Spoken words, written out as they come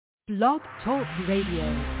Blog Talk Radio.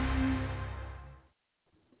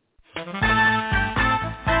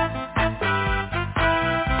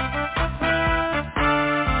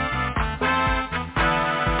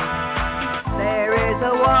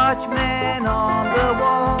 Watchman on the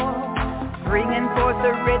wall, bringing forth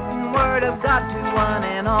the written word of God to one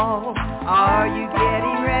and all. Are you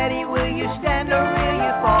getting ready? Will you stand or will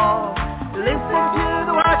you fall? Listen to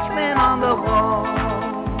the watchman on the wall.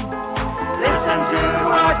 Listen to the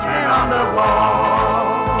watchman on the wall.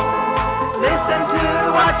 Listen to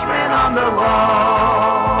the watchman on the wall.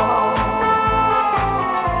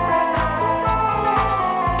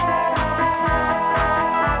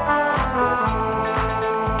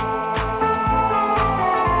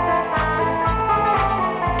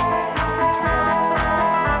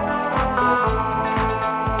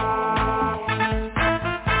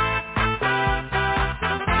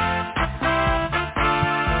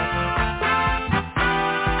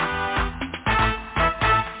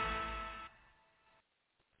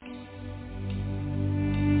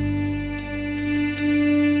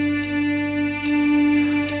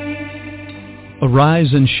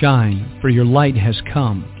 Arise and shine, for your light has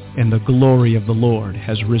come, and the glory of the Lord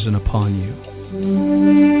has risen upon you.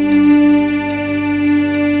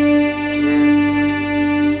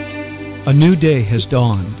 A new day has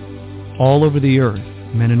dawned. All over the earth,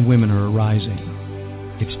 men and women are arising.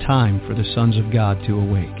 It's time for the sons of God to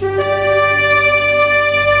awake.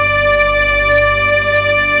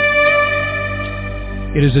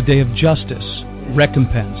 It is a day of justice,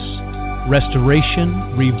 recompense,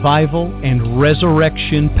 restoration, revival, and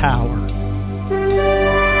resurrection power.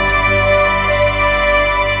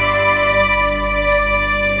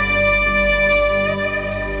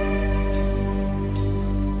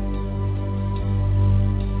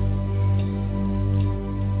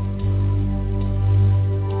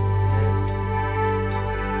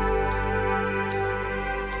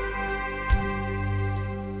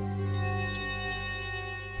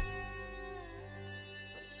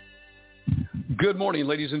 Good morning,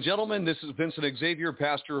 ladies and gentlemen. This is Vincent Xavier,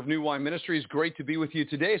 pastor of New Wine Ministries. Great to be with you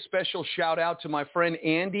today. A special shout out to my friend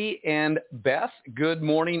Andy and Beth. Good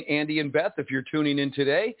morning, Andy and Beth, if you're tuning in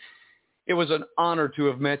today. It was an honor to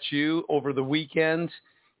have met you over the weekend,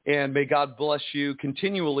 and may God bless you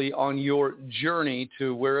continually on your journey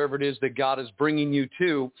to wherever it is that God is bringing you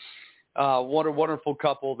to. What a wonderful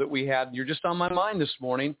couple that we had. You're just on my mind this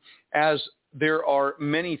morning, as there are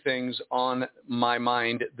many things on my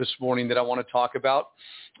mind this morning that I want to talk about.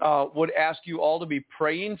 Would ask you all to be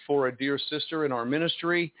praying for a dear sister in our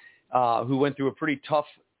ministry who went through a pretty tough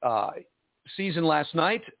season last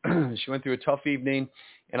night. She went through a tough evening,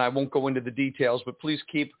 and I won't go into the details, but please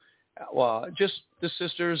keep just the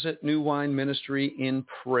sisters at New Wine Ministry in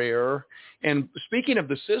prayer. And speaking of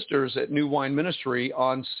the sisters at New Wine Ministry,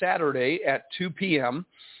 on Saturday at 2 p.m.,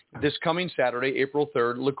 this coming Saturday, April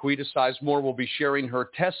 3rd, Laquita Sizemore will be sharing her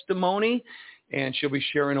testimony, and she'll be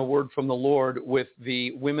sharing a word from the Lord with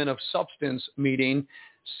the Women of Substance meeting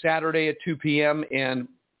Saturday at 2 p.m., and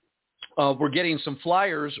we're getting some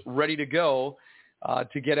flyers ready to go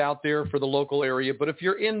to get out there for the local area. But if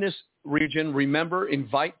you're in this region, remember,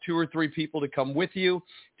 invite 2 or 3 people to come with you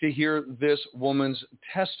to hear this woman's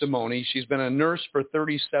testimony. She's been a nurse for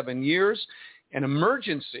 37 years, an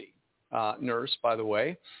emergency nurse, by the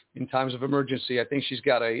way, in times of emergency. I think she's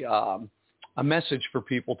got a message for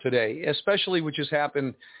people today, especially which has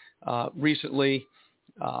happened recently,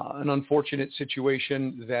 an unfortunate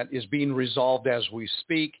situation that is being resolved as we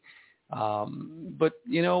speak. But,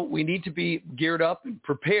 you know, we need to be geared up and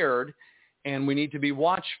prepared, and we need to be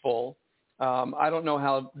watchful. I don't know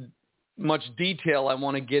how much detail I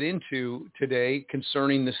want to get into today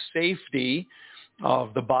concerning the safety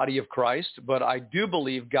of the body of Christ, but I do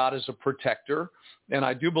believe God is a protector, and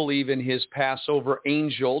I do believe in his Passover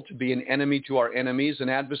angel to be an enemy to our enemies, an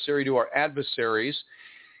adversary to our adversaries,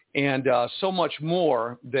 and so much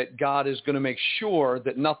more, that God is going to make sure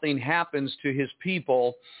that nothing happens to his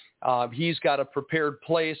people. He's got a prepared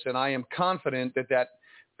place, and I am confident that that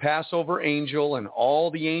Passover angel and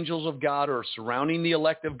all the angels of God are surrounding the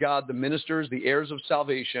elect of God, the ministers, the heirs of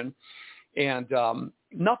salvation, and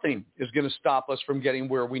nothing is going to stop us from getting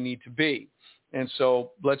where we need to be. And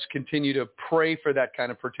so let's continue to pray for that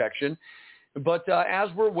kind of protection. But as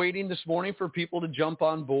we're waiting this morning for people to jump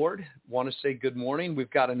on board, I want to say good morning.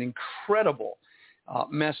 We've got an incredible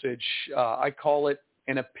message. I call it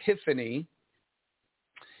an epiphany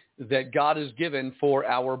that God has given for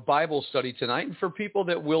our Bible study tonight. And for people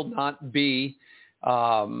that will not be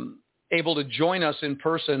able to join us in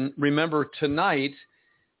person, remember tonight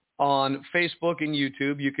on Facebook and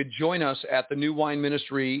YouTube, you could join us at the New Wine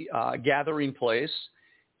Ministry gathering place,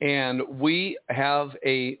 And we have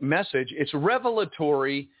a message. It's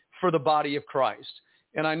revelatory for the body of Christ.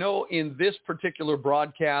 And I know in this particular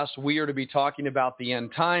broadcast, we are to be talking about the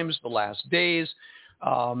end times, the last days.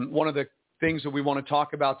 One of the things that we want to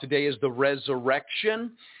talk about today is the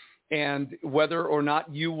resurrection, and whether or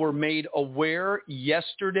not you were made aware,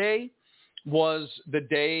 yesterday was the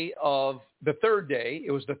day of the third day.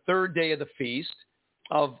 It was the third day of the feast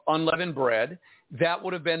of unleavened bread. That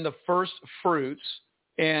would have been the first fruits.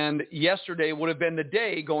 And yesterday would have been the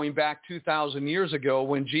day going back 2,000 years ago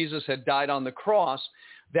when Jesus had died on the cross.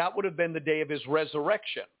 That would have been the day of his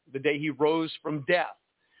resurrection, the day he rose from death.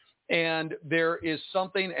 And there is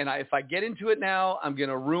something, and if I get into it now, I'm going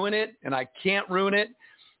to ruin it, and I can't ruin it.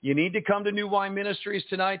 You need to come to New Wine Ministries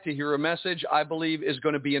tonight to hear a message I believe is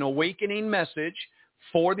going to be an awakening message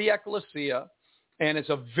for the ecclesia. And it's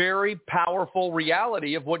a very powerful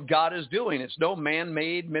reality of what God is doing. It's no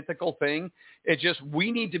man-made mythical thing. It's just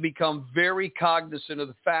we need to become very cognizant of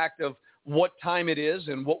the fact of what time it is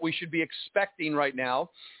and what we should be expecting right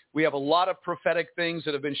now. We have a lot of prophetic things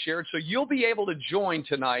that have been shared. So you'll be able to join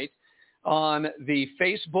tonight on the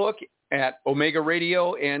Facebook at Omega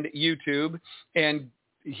Radio and YouTube and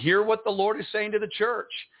hear what the Lord is saying to the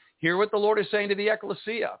church. Hear what the Lord is saying to the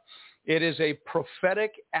ecclesia. It is a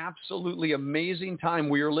prophetic, absolutely amazing time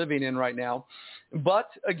we are living in right now. But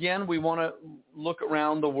again, we want to look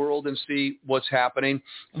around the world and see what's happening.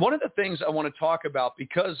 One of the things I want to talk about,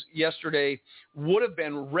 because yesterday would have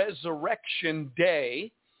been Resurrection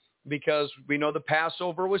Day, because we know the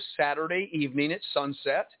Passover was Saturday evening at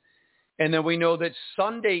sunset. And then we know that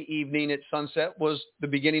Sunday evening at sunset was the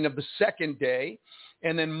beginning of the second day.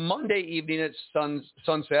 And then Monday evening at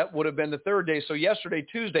sunset would have been the third day. So yesterday,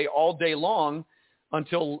 Tuesday, all day long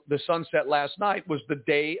until the sunset last night was the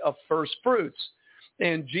day of first fruits.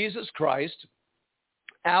 And Jesus Christ,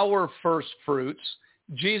 our first fruits,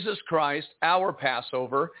 Jesus Christ, our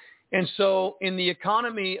Passover. And so in the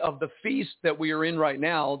economy of the feast that we are in right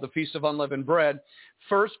now, the Feast of Unleavened Bread,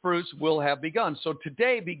 first fruits will have begun. So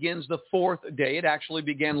today begins the fourth day. It actually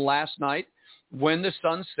began last night when the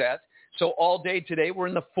sun set. So all day today, we're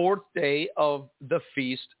in the fourth day of the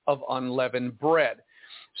Feast of Unleavened Bread.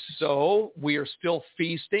 So we are still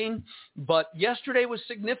feasting, but yesterday was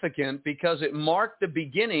significant because it marked the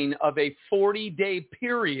beginning of a 40-day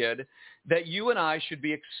period that you and I should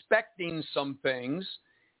be expecting some things,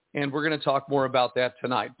 and we're going to talk more about that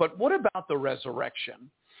tonight. But what about the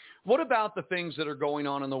resurrection? What about the things that are going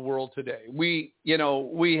on in the world today? We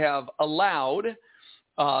have allowed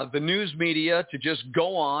the news media to just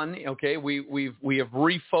go on. Okay, we have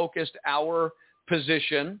refocused our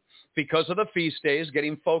position because of the feast days,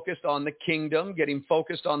 getting focused on the kingdom, getting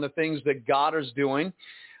focused on the things that God is doing,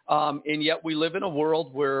 and yet we live in a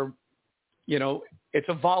world where, it's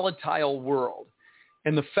a volatile world.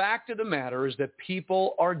 And the fact of the matter is that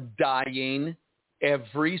people are dying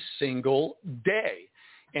every single day.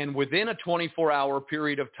 And within a 24-hour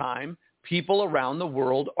period of time, people around the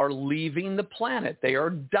world are leaving the planet. They are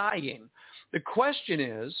dying. The question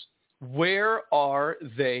is, where are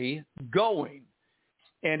they going?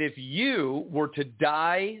 And if you were to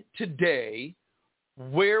die today,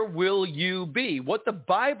 where will you be? What the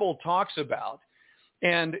Bible talks about,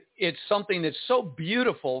 and it's something that's so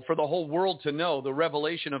beautiful for the whole world to know, the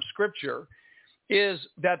revelation of Scripture, is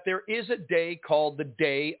that there is a day called the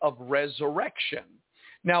Day of Resurrection.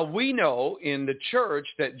 Now, we know in the church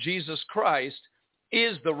that Jesus Christ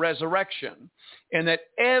is the resurrection, and that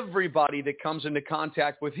everybody that comes into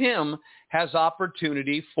contact with him has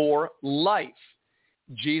opportunity for life.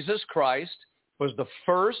 Jesus Christ was the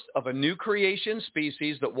first of a new creation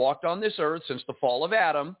species that walked on this earth since the fall of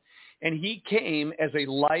Adam, and he came as a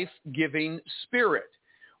life-giving spirit.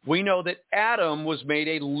 We know that Adam was made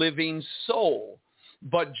a living soul,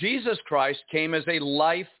 but Jesus Christ came as a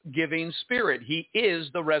life-giving spirit. He is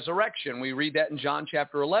the resurrection. We read that in John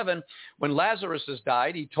chapter 11. When Lazarus has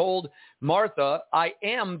died, he told Martha, I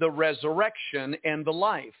am the resurrection and the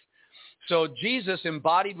life. So Jesus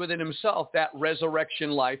embodied within himself that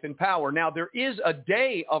resurrection life and power. Now, there is a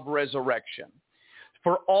day of resurrection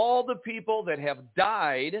for all the people that have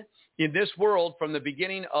died in this world from the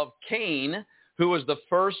beginning of Cain, who was the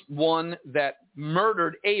first one that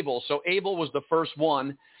murdered Abel. So Abel was the first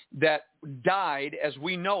one that died as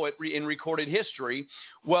we know it in recorded history.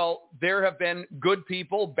 Well, there have been good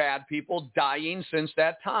people, bad people dying since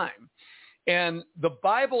that time. And the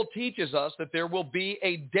Bible teaches us that there will be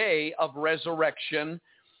a day of resurrection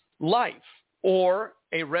life, or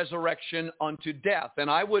a resurrection unto death. And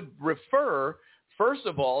I would refer, first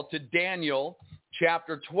of all, to Daniel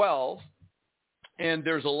chapter 12. And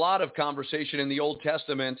there's a lot of conversation in the Old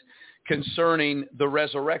Testament concerning the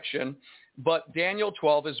resurrection. But Daniel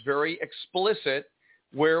 12 is very explicit,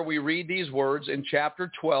 where we read these words in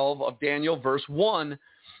chapter 12 of Daniel, verse 1.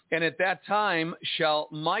 And at that time shall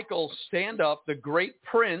Michael stand up, the great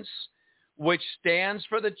prince, which stands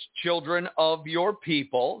for the children of your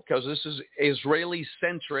people, because this is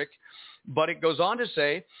Israeli-centric. But it goes on to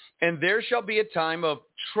say, and there shall be a time of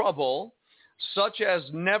trouble, such as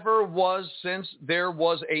never was since there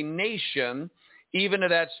was a nation, even at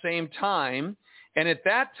that same time. And at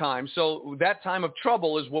that time, so that time of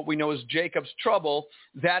trouble is what we know as Jacob's trouble.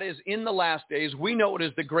 That is in the last days. We know it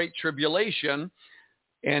as the Great Tribulation.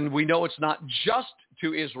 And we know it's not just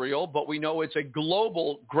to Israel, but we know it's a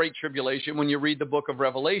global Great Tribulation when you read the book of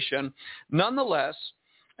Revelation. Nonetheless,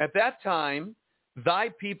 at that time, thy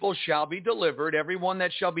people shall be delivered, everyone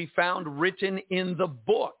that shall be found written in the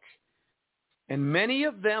book. And many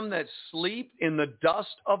of them that sleep in the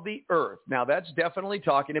dust of the earth. Now, that's definitely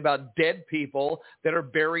talking about dead people that are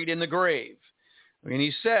buried in the grave. And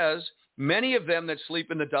he says, many of them that sleep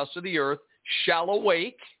in the dust of the earth shall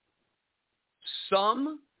awake,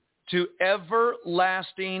 some to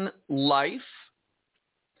everlasting life,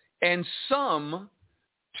 and some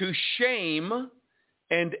to shame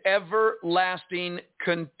and everlasting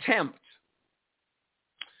contempt.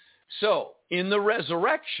 So, in the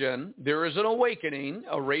resurrection, there is an awakening,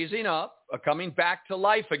 a raising up, a coming back to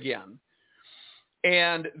life again.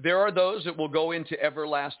 And there are those that will go into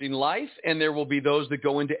everlasting life, and there will be those that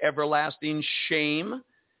go into everlasting shame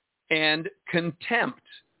and contempt.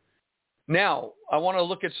 Now, I want to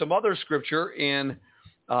look at some other scripture in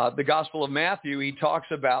the Gospel of Matthew. He talks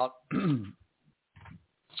about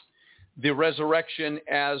the resurrection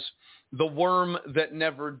as the worm that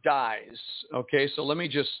never dies. Okay, so let me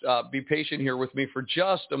just be patient here with me for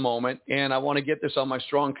just a moment, and I want to get this on my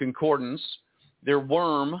Strong Concordance. Their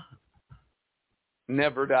worm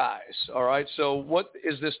never dies. All right, so what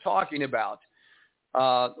is this talking about?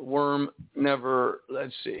 Worm never,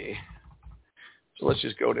 let's see. So let's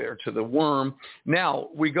just go there to the worm. Now,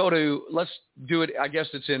 we go to, let's do it, I guess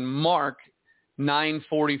it's in Mark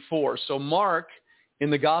 9:44. So Mark, in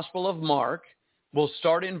the Gospel of Mark, we'll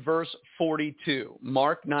start in verse 42.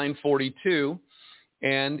 Mark 9:42,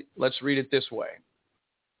 and let's read it this way.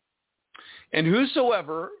 And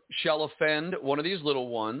whosoever shall offend one of these little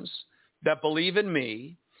ones that believe in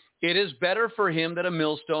me, it is better for him that a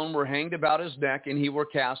millstone were hanged about his neck and he were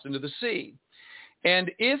cast into the sea.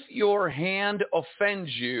 And if your hand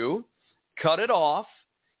offends you, cut it off.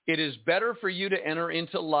 It is better for you to enter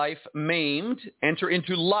into life maimed,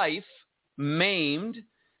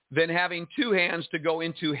 than having two hands to go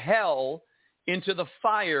into hell, into the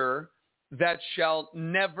fire that shall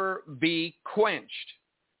never be quenched,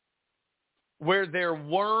 where their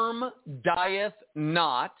worm dieth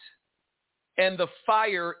not, and the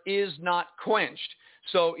fire is not quenched.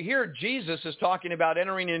 So here Jesus is talking about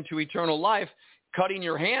entering into eternal life, cutting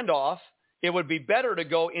your hand off. It would be better to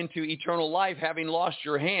go into eternal life having lost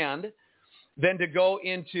your hand than to go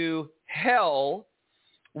into hell,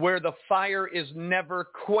 where the fire is never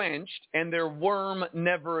quenched and their worm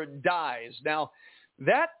never dies. Now,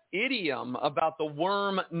 that idiom about the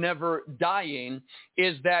worm never dying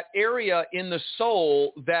is that area in the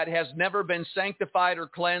soul that has never been sanctified or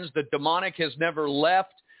cleansed. The demonic has never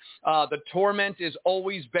left. The torment has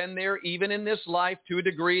always been there, even in this life, to a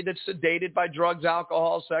degree that's sedated by drugs,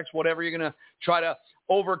 alcohol, sex, whatever you're going to try to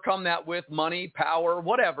overcome that with, money, power,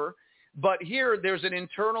 whatever. But here there's an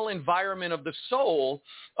internal environment of the soul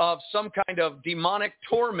of some kind of demonic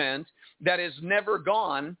torment that is never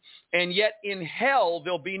gone. And yet in hell,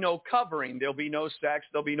 there'll be no covering. There'll be no sex.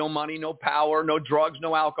 There'll be no money, no power, no drugs,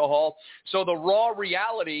 no alcohol. So the raw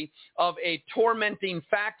reality of a tormenting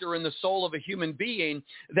factor in the soul of a human being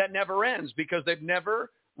that never ends, because they've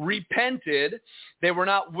never repented. They were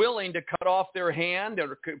not willing to cut off their hand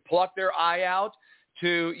or pluck their eye out,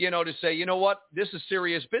 to say, you know what, this is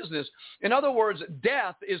serious business. In other words,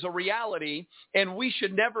 death is a reality, and we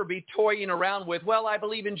should never be toying around with, well, I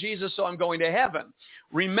believe in Jesus, so I'm going to heaven.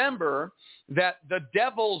 Remember that the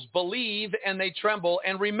devils believe and they tremble,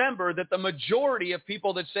 and remember that the majority of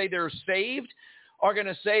people that say they're saved are going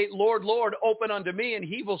to say, Lord, Lord, open unto me, and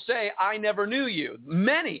he will say, I never knew you.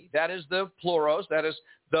 Many, that is the pluros, that is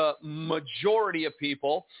the majority of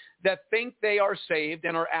people that think they are saved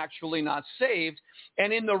and are actually not saved.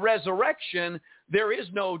 And in the resurrection, there is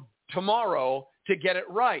no tomorrow to get it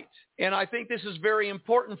right. And I think this is very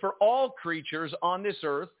important for all creatures on this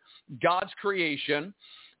earth, God's creation,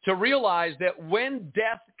 to realize that when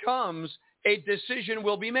death comes, a decision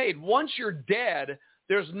will be made. Once you're dead,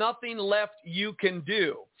 there's nothing left you can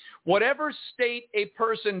do. Whatever state a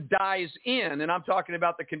person dies in, and I'm talking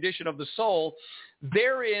about the condition of the soul,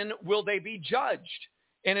 therein will they be judged.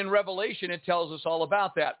 And in Revelation, it tells us all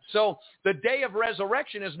about that. So the day of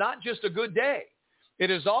resurrection is not just a good day. It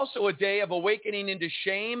is also a day of awakening into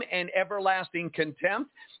shame and everlasting contempt.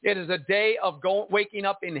 It is a day of waking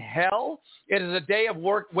up in hell. It is a day of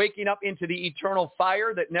waking up into the eternal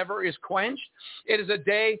fire that never is quenched. It is a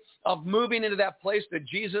day of moving into that place that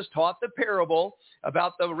Jesus taught the parable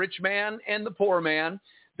about the rich man and the poor man.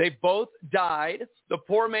 They both died. The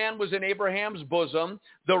poor man was in Abraham's bosom.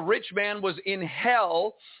 The rich man was in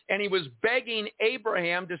hell, and he was begging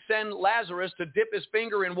Abraham to send Lazarus to dip his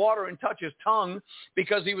finger in water and touch his tongue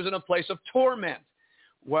because he was in a place of torment.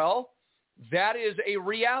 Well, that is a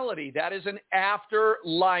reality. That is an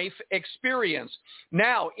afterlife experience.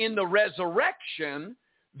 Now, in the resurrection,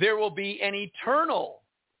 there will be an eternal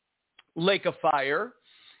lake of fire.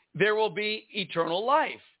 There will be eternal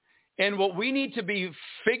life. And what we need to be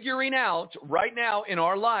figuring out right now in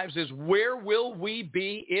our lives is, where will we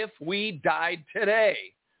be if we died today?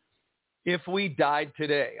 If we died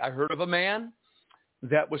today. I heard of a man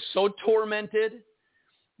that was so tormented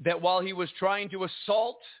that while he was trying to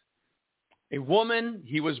assault a woman,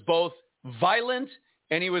 he was both violent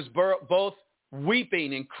and he was both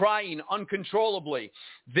weeping and crying uncontrollably.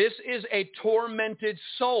 This is a tormented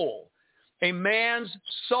soul. A man's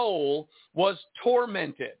soul was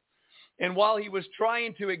tormented. And while he was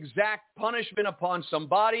trying to exact punishment upon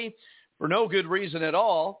somebody for no good reason at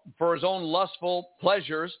all, for his own lustful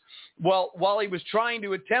pleasures, well, while he was trying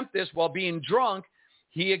to attempt this while being drunk,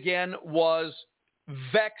 he again was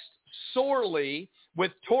vexed sorely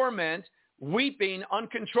with torment, weeping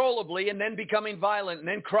uncontrollably, and then becoming violent and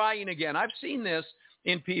then crying again. I've seen this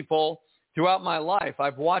in people throughout my life.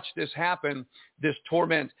 I've watched this happen, this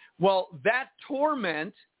torment. Well, that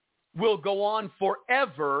torment will go on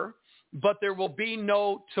forever, but there will be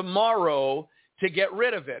no tomorrow to get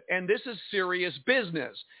rid of it. And this is serious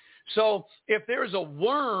business. So if there's a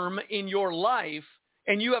worm in your life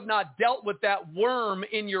and you have not dealt with that worm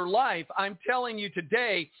in your life, I'm telling you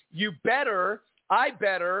today, we better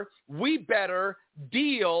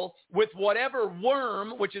deal with whatever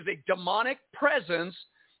worm, which is a demonic presence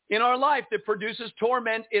in our life that produces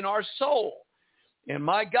torment in our soul. And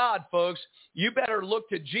my God, folks, you better look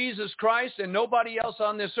to Jesus Christ and nobody else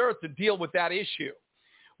on this earth to deal with that issue.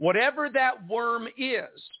 Whatever that worm is,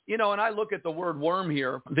 and I look at the word worm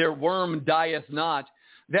here, their worm dieth not.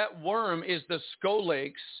 That worm is the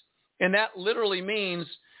scolex, and that literally means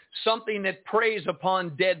something that preys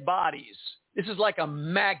upon dead bodies. This is like a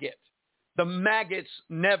maggot. The maggots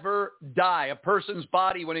never die. A person's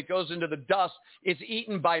body, when it goes into the dust, it's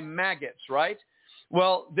eaten by maggots, right?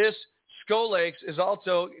 Well, this scolex is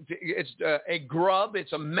also, it's a grub,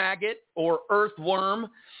 it's a maggot or earthworm,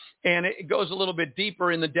 and it goes a little bit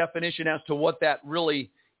deeper in the definition as to what that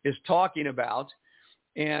really is talking about.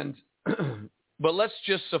 And but let's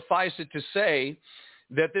just suffice it to say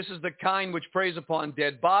that this is the kind which preys upon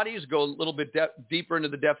dead bodies. Go a little bit deeper into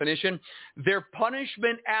the definition. Their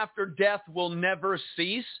punishment after death will never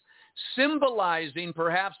cease, symbolizing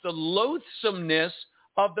perhaps the loathsomeness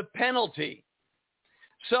of the penalty.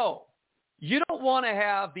 So, you don't want to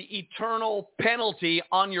have the eternal penalty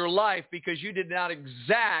on your life because you did not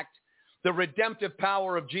exact the redemptive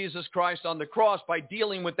power of Jesus Christ on the cross by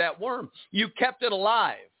dealing with that worm. You kept it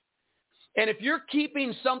alive. And if you're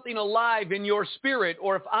keeping something alive in your spirit,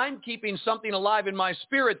 or if I'm keeping something alive in my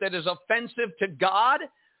spirit that is offensive to God,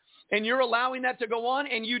 and you're allowing that to go on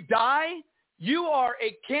and you die, you are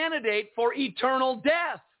a candidate for eternal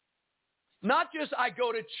death. Not just I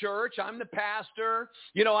go to church, I'm the pastor,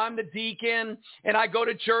 I'm the deacon, and I go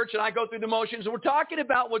to church and I go through the motions. We're talking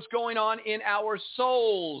about what's going on in our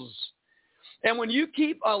souls. And when you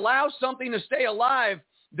allow something to stay alive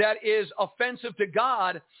that is offensive to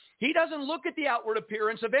God, he doesn't look at the outward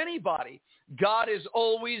appearance of anybody. God is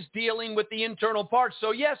always dealing with the internal parts.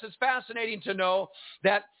 So yes, it's fascinating to know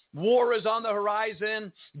that war is on the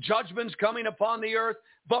horizon, judgment's coming upon the earth.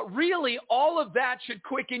 But really, all of that should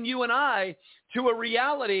quicken you and I to a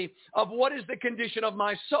reality of what is the condition of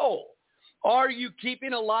my soul. Are you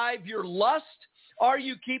keeping alive your lust? Are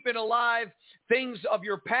you keeping alive things of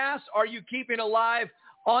your past? Are you keeping alive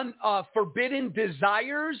forbidden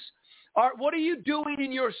desires? What are you doing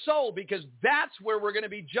in your soul? Because that's where we're going to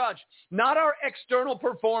be judged. Not our external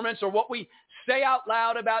performance or what we say out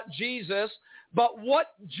loud about Jesus, but what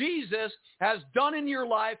Jesus has done in your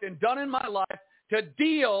life and done in my life to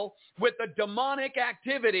deal with the demonic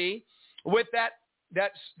activity, with that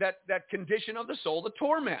condition of the soul, the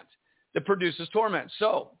torment that produces torment.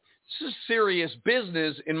 So This is serious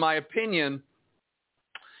business, in my opinion.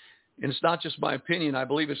 And it's not just my opinion. I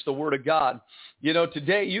believe it's the Word of God. You know,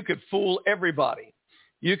 today you could fool everybody.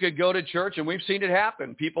 You could go to church, and we've seen it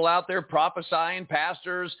happen. People out there prophesying,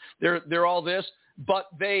 pastors, they're all this, but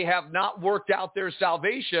they have not worked out their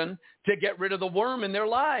salvation to get rid of the worm in their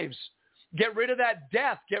lives. Get rid of that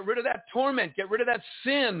death. Get rid of that torment. Get rid of that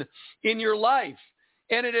sin in your life.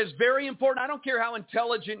 And it is very important. I don't care how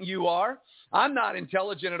intelligent you are. I'm not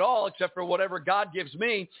intelligent at all, except for whatever God gives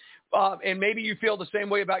me. And maybe you feel the same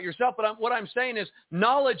way about yourself. But what I'm saying is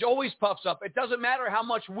knowledge always puffs up. It doesn't matter how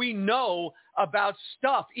much we know about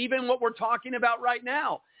stuff, even what we're talking about right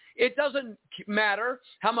now. It doesn't matter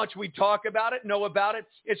how much we talk about it, know about it.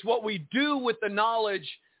 It's what we do with the knowledge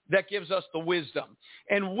that gives us the wisdom.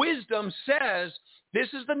 And wisdom says, this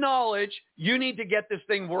is the knowledge. You need to get this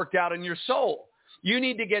thing worked out in your soul. You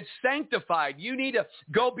need to get sanctified. You need to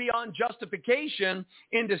go beyond justification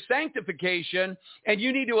into sanctification, and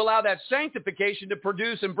you need to allow that sanctification to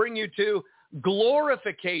produce and bring you to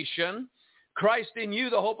glorification. Christ in you,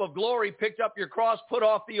 the hope of glory, picked up your cross, put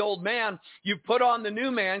off the old man. You put on the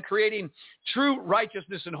new man, creating true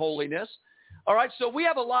righteousness and holiness. All right, so we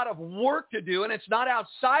have a lot of work to do, and it's not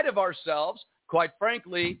outside of ourselves. Quite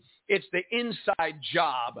frankly, it's the inside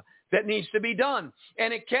job that needs to be done.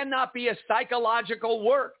 And it cannot be a psychological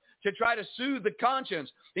work to try to soothe the conscience,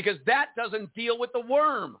 because that doesn't deal with the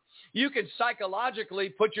worm. You can psychologically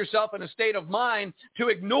put yourself in a state of mind to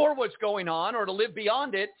ignore what's going on or to live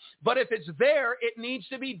beyond it, but if it's there, it needs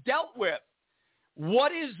to be dealt with.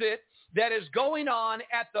 What is it that is going on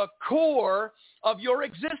at the core of your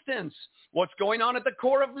existence? What's going on at the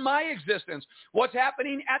core of my existence? What's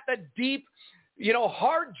happening at the deep,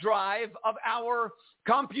 hard drive of our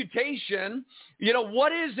computation?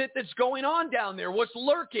 What is it that's going on down there? What's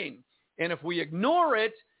lurking? And if we ignore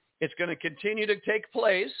it, it's going to continue to take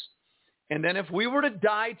place. And then if we were to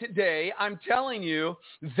die today, I'm telling you,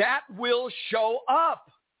 that will show up.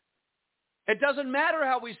 It doesn't matter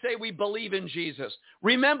how we say we believe in Jesus.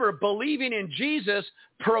 Remember, believing in Jesus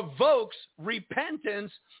provokes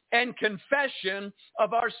repentance and confession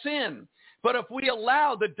of our sin. But if we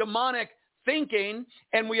allow the demonic thinking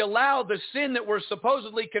and we allow the sin that we're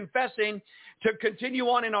supposedly confessing to continue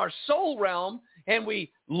on in our soul realm, and we're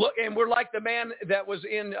like the man that was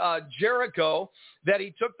in Jericho, that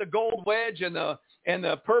he took the gold wedge and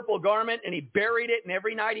the purple garment and he buried it, and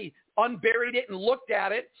every night he unburied it and looked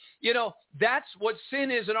at it. That's what sin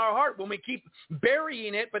is in our heart, when we keep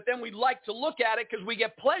burying it, but then we like to look at it because we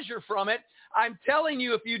get pleasure from it. I'm telling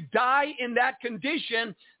you, if you die in that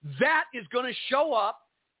condition, that is going to show up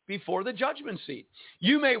before the judgment seat.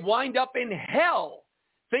 You may wind up in hell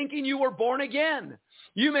thinking you were born again.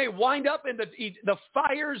 You may wind up in the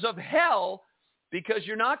fires of hell because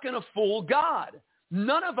you're not going to fool God.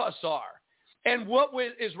 None of us are. And what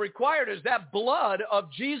is required is that blood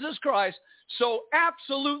of Jesus Christ, so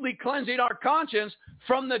absolutely cleansing our conscience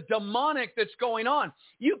from the demonic that's going on.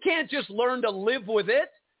 You can't just learn to live with it.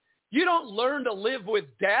 You don't learn to live with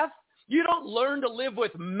death. You don't learn to live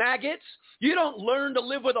with maggots. You don't learn to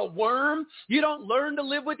live with a worm. You don't learn to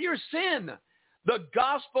live with your sin. The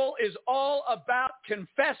gospel is all about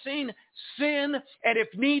confessing sin, and if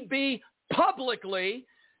need be, publicly,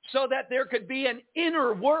 so that there could be an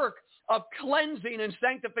inner work of cleansing and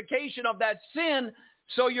sanctification of that sin,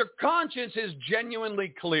 so your conscience is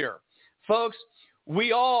genuinely clear. Folks,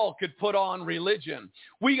 we all could put on religion.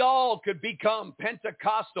 We all could become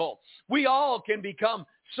Pentecostal. We all can become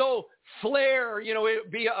so flaring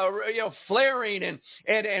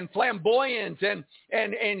and flamboyant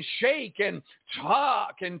and shake and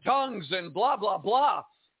talk and tongues and blah, blah, blah.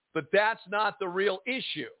 But that's not the real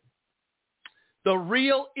issue. The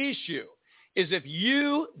real issue is if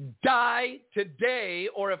you die today,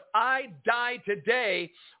 or if I die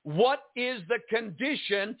today, what is the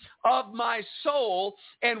condition of my soul,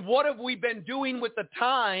 and what have we been doing with the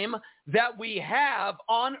time that we have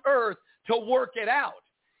on earth to work it out?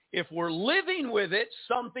 If we're living with it,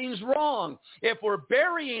 something's wrong. If we're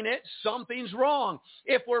burying it, something's wrong.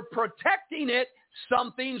 If we're protecting it,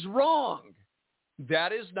 something's wrong.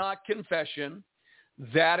 That is not confession.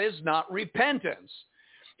 That is not repentance.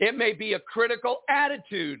 It may be a critical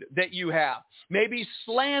attitude that you have, maybe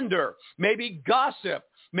slander, maybe gossip,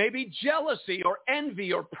 maybe jealousy or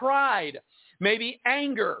envy or pride, maybe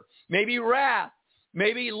anger, maybe wrath,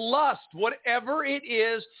 maybe lust. Whatever it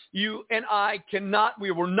is, you and I we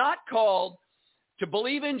were not called to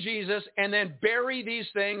believe in Jesus and then bury these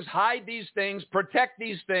things, hide these things, protect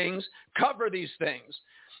these things, cover these things.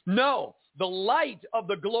 No, the light of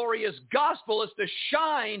the glorious gospel is to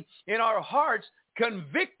shine in our hearts,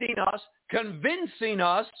 convicting us, convincing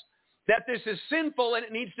us that this is sinful and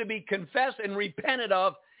it needs to be confessed and repented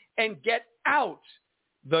of and get out.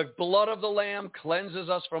 The blood of the Lamb cleanses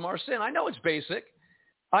us from our sin. I know it's basic.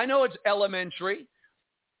 I know it's elementary.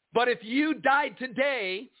 But if you died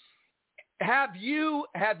today, have you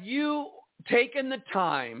taken the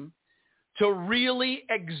time to really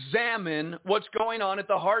examine what's going on at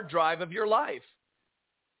the hard drive of your life?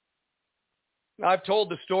 I've told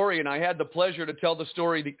the story, and I had the pleasure to tell the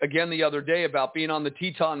story again the other day about being on the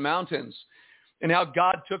Teton Mountains and how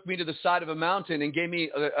God took me to the side of a mountain and gave me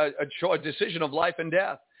a decision of life and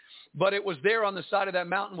death. But it was there on the side of that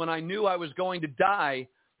mountain when I knew I was going to die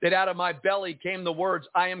that out of my belly came the words,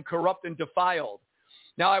 I am corrupt and defiled.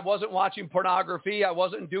 Now, I wasn't watching pornography. I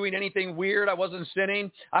wasn't doing anything weird. I wasn't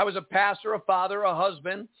sinning. I was a pastor, a father, a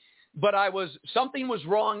husband. But something was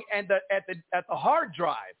wrong at the hard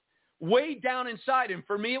drive, way down inside. And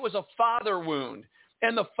for me, it was a father wound.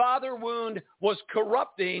 And the father wound was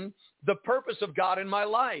corrupting the purpose of God in my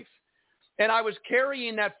life. And I was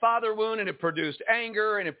carrying that father wound, and it produced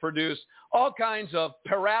anger, and it produced all kinds of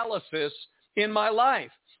paralysis in my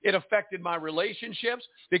life. It affected my relationships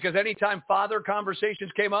because anytime father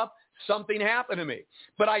conversations came up, something happened to me.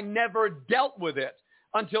 But I never dealt with it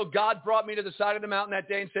until God brought me to the side of the mountain that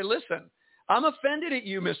day and said, listen, I'm offended at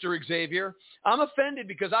you, Mr. Xavier. I'm offended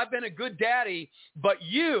because I've been a good daddy, but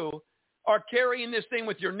you are carrying this thing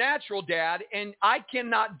with your natural dad, and I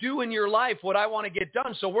cannot do in your life what I want to get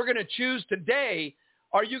done. So we're going to choose today,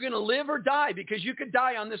 are you going to live or die? Because you could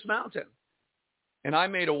die on this mountain. And I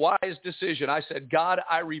made a wise decision. I said, God,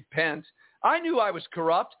 I repent. I knew I was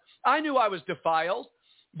corrupt. I knew I was defiled.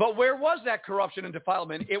 But where was that corruption and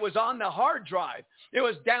defilement? It was on the hard drive. It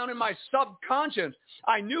was down in my subconscious.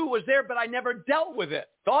 I knew it was there, but I never dealt with it.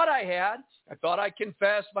 Thought I had. I thought I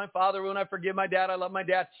confessed my father when I forgive my dad. I love my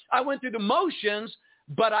dad. I went through the motions,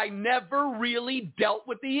 but I never really dealt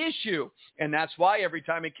with the issue. And that's why every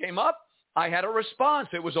time it came up, I had a response.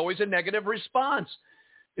 It was always a negative response.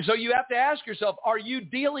 So you have to ask yourself, are you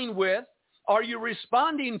dealing with, are you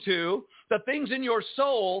responding to the things in your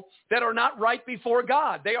soul that are not right before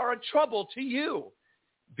God? They are a trouble to you.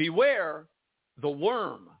 Beware the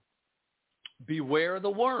worm. Beware the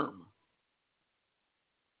worm.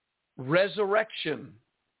 Resurrection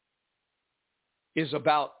is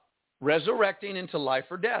about resurrecting into life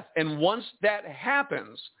or death. And once that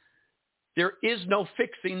happens, there is no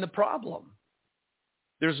fixing the problem.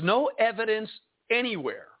 There's no evidence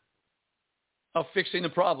anywhere of fixing the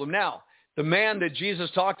problem. Now, the man that Jesus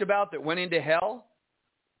talked about that went into hell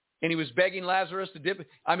and he was begging Lazarus to dip,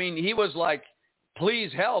 he was like,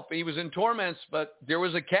 please help. He was in torments, but there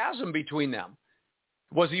was a chasm between them.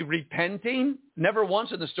 Was he repenting? Never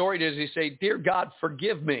once in the story does he say, dear God,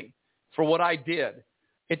 forgive me for what I did.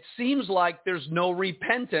 It seems like there's no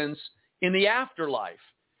repentance in the afterlife.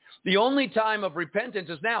 The only time of repentance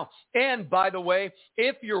is now. And by the way,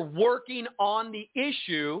 if you're working on the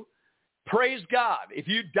issue, praise God. If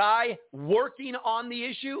you die working on the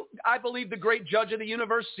issue, I believe the great judge of the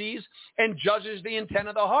universe sees and judges the intent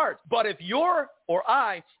of the heart. But if you're or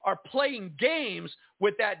I are playing games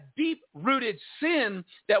with that deep-rooted sin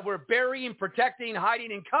that we're burying, protecting,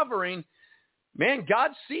 hiding, and covering, man,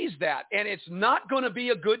 God sees that. And it's not going to be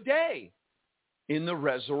a good day in the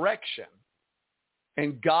resurrection.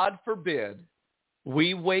 And God forbid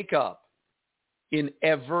we wake up in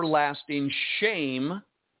everlasting shame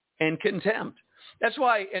and contempt. That's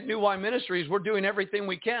why at New Wine Ministries, we're doing everything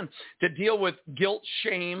we can to deal with guilt,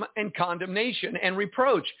 shame, and condemnation and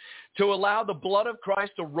reproach, to allow the blood of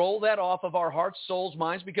Christ to roll that off of our hearts, souls,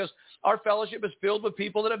 minds, because our fellowship is filled with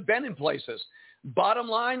people that have been in places. Bottom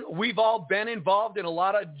line, we've all been involved in a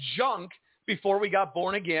lot of junk before we got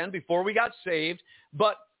born again, before we got saved,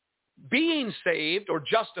 but being saved or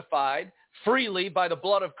justified freely by the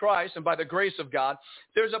blood of Christ and by the grace of God,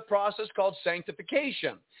 there's a process called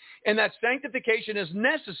sanctification. And that sanctification is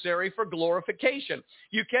necessary for glorification.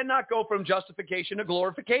 You cannot go from justification to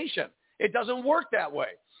glorification. It doesn't work that way.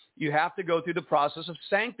 You have to go through the process of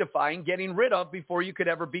sanctifying, getting rid of before you could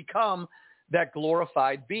ever become that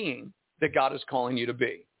glorified being that God is calling you to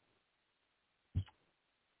be.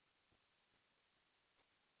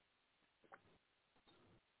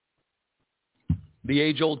 The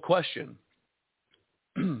age-old question,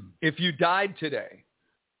 if you died today,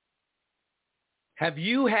 have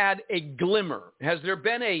you had a glimmer? Has there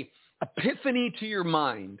been an epiphany to your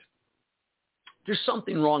mind? There's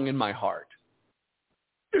something wrong in my heart.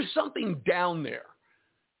 There's something down there.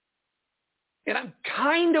 And I'm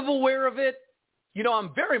kind of aware of it. You know,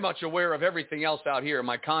 I'm very much aware of everything else out here in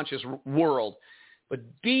my conscious world. But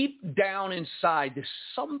deep down inside, there's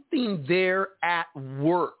something there at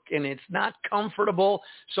work, and it's not comfortable.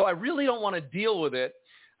 So I really don't want to deal with it.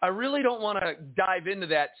 I really don't want to dive into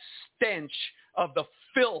that stench of the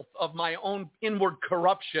filth of my own inward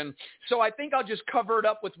corruption. So I think I'll just cover it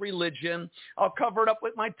up with religion. I'll cover it up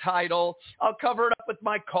with my title. I'll cover it up with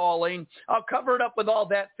my calling. I'll cover it up with all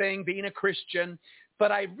that thing, being a Christian.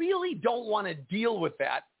 But I really don't want to deal with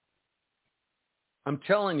that. I'm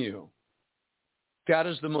telling you, that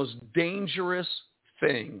is the most dangerous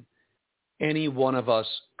thing any one of us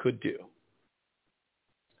could do.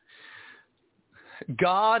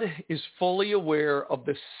 God is fully aware of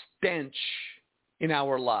the stench in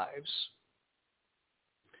our lives.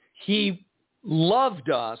 He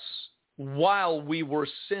loved us while we were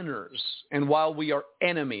sinners and while we are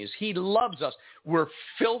enemies. He loves us. We're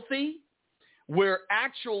filthy. We're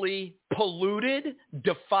actually polluted,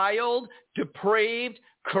 defiled, depraved,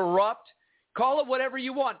 corrupt. Call it whatever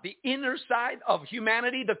you want. The inner side of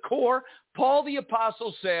humanity, the core. Paul the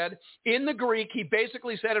Apostle said in the Greek, he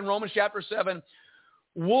basically said in Romans chapter 7,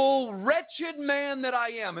 woe, wretched man that I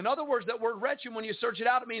am. In other words, that word wretched, when you search it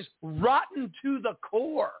out, it means rotten to the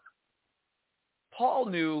core. Paul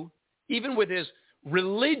knew, even with his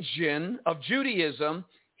religion of Judaism,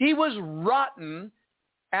 he was rotten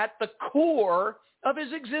at the core of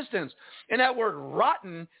his existence. And that word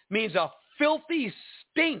rotten means a filthy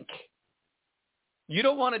stink. You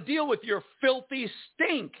don't want to deal with your filthy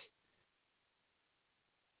stink.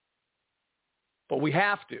 But we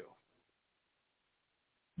have to.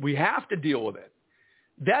 We have to deal with it.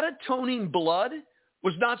 That atoning blood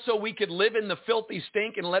was not so we could live in the filthy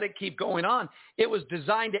stink and let it keep going on. It was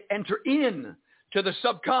designed to enter in to the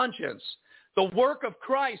subconscious. The work of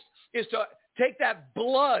Christ is to take that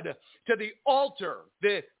blood to the altar,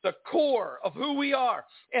 the core of who we are,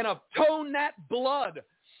 and atone that blood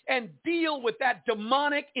and deal with that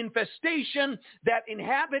demonic infestation that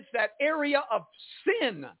inhabits that area of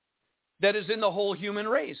sin that is in the whole human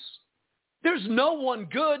race. There's no one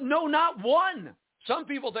good, no, not one. Some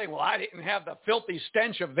people think, well, I didn't have the filthy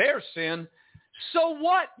stench of their sin. So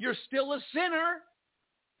what? You're still a sinner.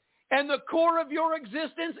 And the core of your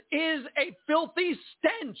existence is a filthy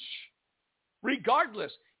stench,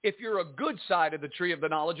 regardless if you're a good side of the tree of the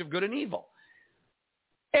knowledge of good and evil.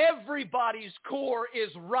 Everybody's core is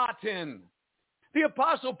rotten. The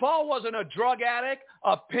Apostle Paul wasn't a drug addict,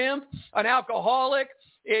 a pimp, an alcoholic.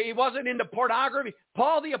 He wasn't into pornography.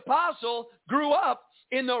 Paul the Apostle grew up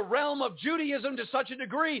in the realm of Judaism to such a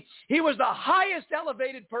degree. He was the highest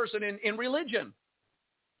elevated person in religion,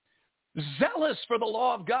 zealous for the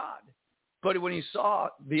law of God. But when he saw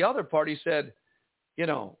the other part, he said,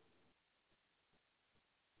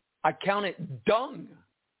 I count it dung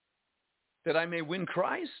that I may win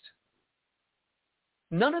Christ.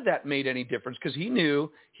 None of that made any difference because he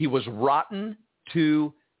knew he was rotten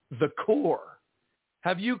to the core.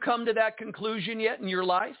 Have you come to that conclusion yet in your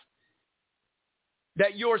life?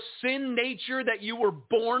 That your sin nature that you were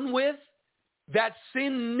born with, that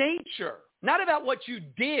sin nature, not about what you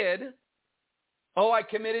did. Oh, I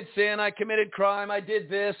committed sin, I committed crime, I did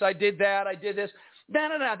this, I did that, I did this. No.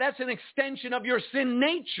 That's an extension of your sin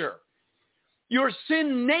nature. Your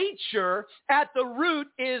sin nature at the root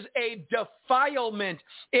is a defilement.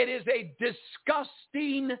 It is a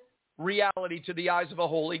disgusting reality to the eyes of a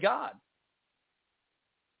holy God.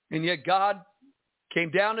 And yet God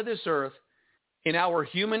came down to this earth in our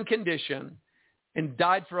human condition and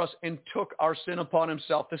died for us and took our sin upon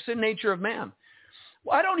himself, the sin nature of man.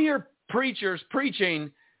 Well, I don't hear preachers preaching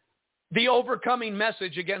the overcoming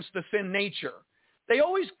message against the sin nature. They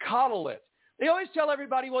always coddle it. They always tell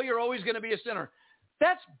everybody, well, you're always going to be a sinner.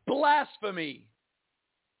 That's blasphemy,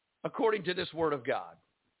 according to this word of God.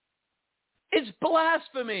 It's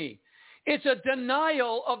blasphemy. It's a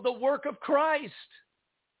denial of the work of Christ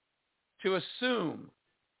to assume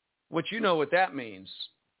what you know what that means.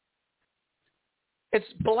 It's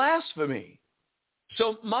blasphemy.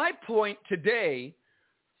 So my point today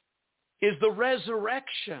is the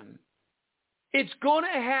resurrection. It's going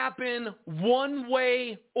to happen one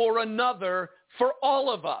way or another for all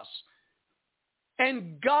of us.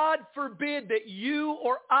 And God forbid that you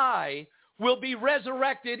or I will be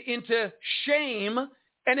resurrected into shame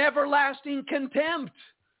and everlasting contempt.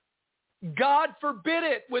 God forbid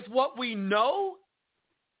it with what we know.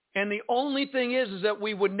 And the only thing is that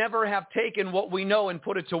we would never have taken what we know and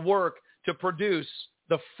put it to work to produce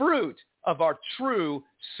the fruit of our true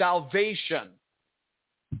salvation.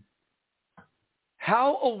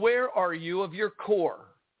 How aware are you of your core?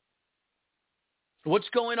 What's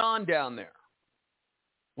going on down there?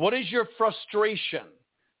 What is your frustration?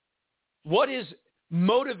 What is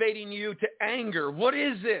motivating you to anger? What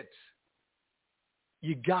is it?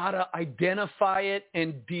 You got to identify it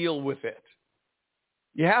and deal with it.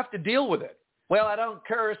 You have to deal with it. Well, I don't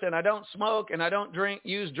curse, and I don't smoke, and I don't drink,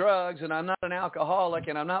 use drugs, and I'm not an alcoholic,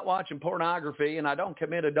 and I'm not watching pornography, and I don't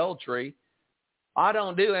commit adultery. I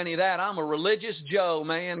don't do any of that. I'm a religious Joe,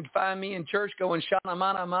 man. Find me in church going, Shana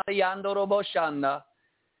Mana Mari Andorobo Shanda.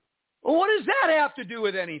 Well, what does that have to do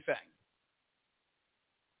with anything?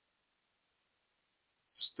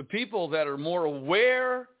 It's the people that are more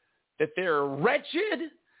aware that they're wretched.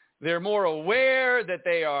 They're more aware that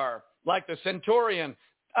they are like the centurion.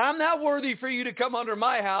 I'm not worthy for you to come under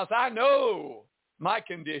my house. I know my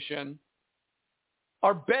condition.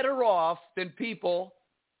 Are better off than people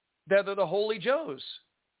that are the holy Joes.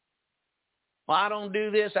 Well, I don't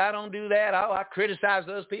do this. I don't do that. Oh, I criticize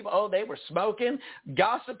those people. Oh, they were smoking,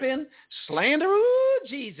 gossiping, slander. Ooh,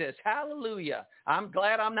 Jesus. Hallelujah. I'm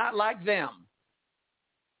glad I'm not like them.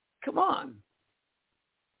 Come on.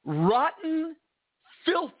 Rotten,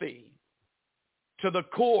 filthy to the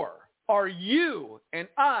core are you and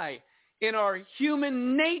I in our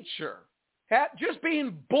human nature, just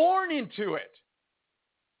being born into it.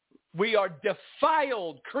 We are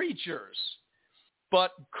defiled creatures,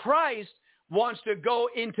 but Christ wants to go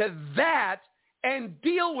into that and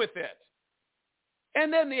deal with it.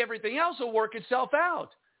 And then everything else will work itself out.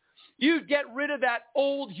 You get rid of that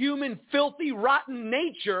old human, filthy, rotten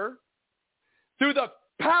nature through the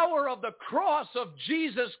power of the cross of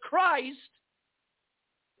Jesus Christ.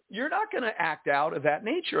 You're not going to act out of that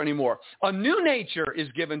nature anymore. A new nature is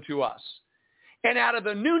given to us. And out of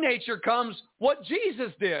the new nature comes what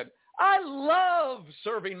Jesus did. I love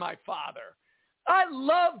serving my Father. I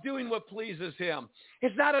love doing what pleases him.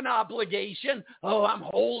 It's not an obligation. Oh, I'm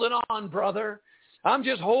holding on, brother. I'm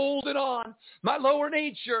just holding on. My lower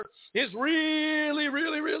nature is really,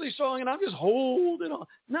 really, really strong, and I'm just holding on.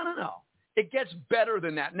 No. It gets better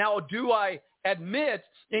than that. Now, do I admit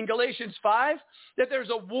in Galatians 5 that there's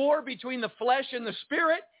a war between the flesh and the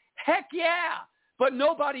spirit? Heck yeah. But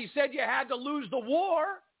nobody said you had to lose the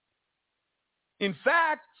war. In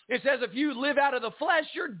fact, it says if you live out of the flesh,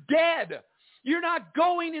 you're dead. You're not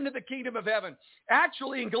going into the kingdom of heaven.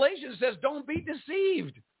 Actually, in Galatians, it says don't be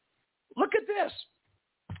deceived. Look at this.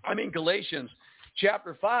 I mean, Galatians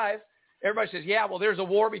chapter 5, everybody says, yeah, well, there's a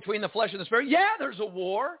war between the flesh and the spirit. Yeah, there's a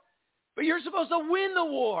war. But you're supposed to win the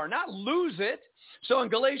war, not lose it. So in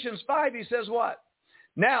Galatians 5, he says what?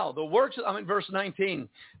 Now, I'm in verse 19.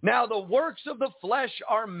 Now the works of the flesh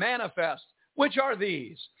are manifest. Which are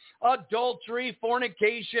these? Adultery,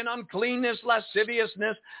 fornication, uncleanness,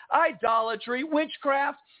 lasciviousness, idolatry,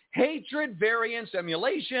 witchcraft, hatred, variance,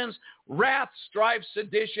 emulations, wrath, strife,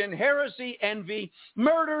 sedition, heresy, envy,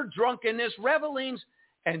 murder, drunkenness, revelings,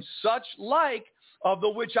 and such like, of the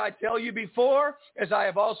which I tell you before, as I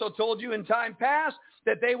have also told you in time past,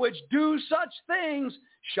 that they which do such things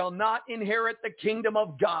shall not inherit the kingdom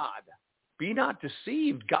of God. Be not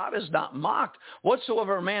deceived. God is not mocked.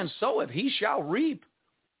 Whatsoever a man soweth, he shall reap.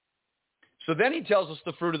 So then he tells us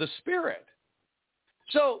the fruit of the Spirit.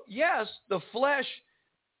 So yes, the flesh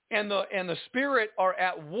and the Spirit are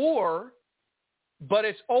at war, but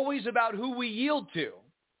it's always about who we yield to.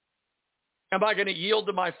 Am I going to yield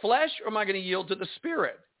to my flesh, or am I going to yield to the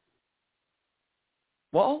Spirit?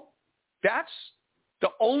 Well, that's the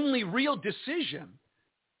only real decision.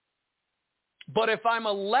 But if I'm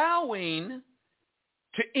allowing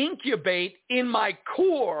to incubate in my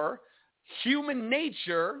core human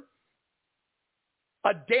nature,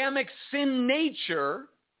 Adamic sin nature,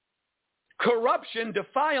 corruption,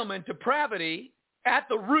 defilement, depravity, at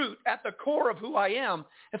the root, at the core of who I am,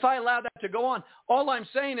 if I allow that to go on, all I'm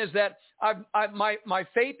saying is that my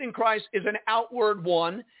faith in Christ is an outward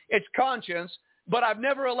one. It's conscience, but I've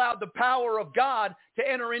never allowed the power of God to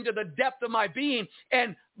enter into the depth of my being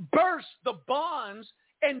and burst the bonds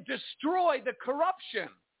and destroy the corruption.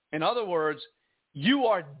 In other words, you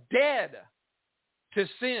are dead to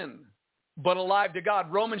sin, but alive to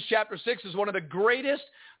God. Romans chapter 6 is one of the greatest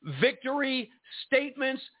victory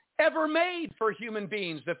statements ever made for human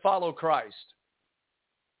beings that follow Christ.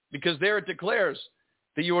 Because there it declares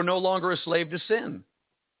that you are no longer a slave to sin.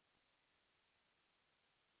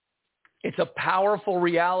 It's a powerful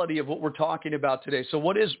reality of what we're talking about today. So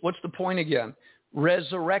what's the point again?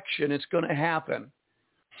 Resurrection. It's going to happen.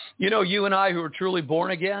 You know, you and I who are truly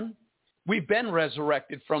born again, we've been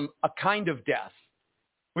resurrected from a kind of death.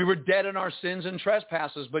 We were dead in our sins and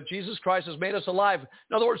trespasses, but Jesus Christ has made us alive.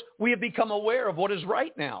 In other words, we have become aware of what is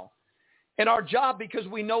right now. And our job, because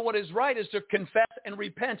we know what is right, is to confess and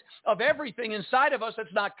repent of everything inside of us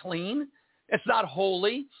that's not clean, it's not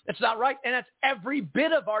holy, it's not right, and that's every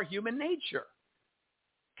bit of our human nature.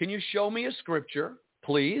 can you show me a scripture,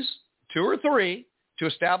 please, 2 or 3, to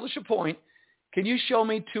establish a point? Can you show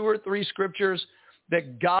me 2 or 3 scriptures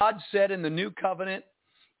that God said in the new covenant,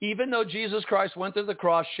 even though Jesus Christ went to the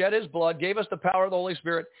cross, shed his blood, gave us the power of the Holy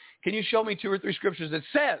Spirit, can you show me 2 or 3 scriptures that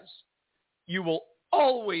says you will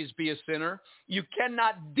always be a sinner? You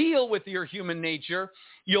cannot deal with your human nature.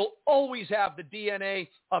 You'll always have the DNA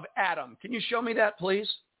of Adam. Can you show me that,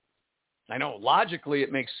 please? I know logically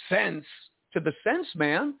it makes sense to the sense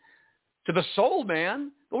man, to the soul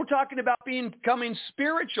man, but we're talking about becoming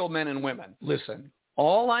spiritual men and women. Listen,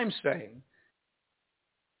 all I'm saying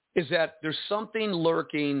is that there's something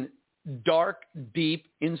lurking dark, deep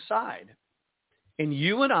inside. And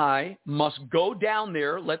you and I must go down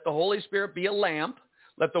there, let the Holy Spirit be a lamp,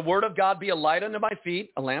 let the Word of God be a light unto my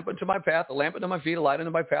feet, a lamp unto my path, a lamp unto my feet, a light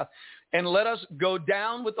unto my path, and let us go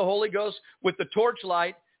down with the Holy Ghost with the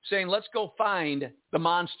torchlight saying, let's go find the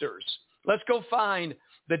monsters. Let's go find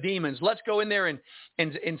the demons. Let's go in there and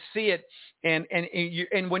see it.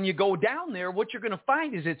 And when you go down there, what you're going to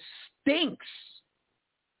find is it stinks.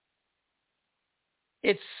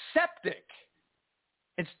 It's septic.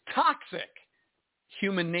 It's toxic.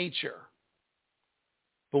 Human nature.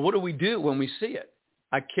 But what do we do when we see it?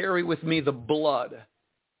 I carry with me the blood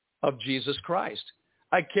of Jesus Christ.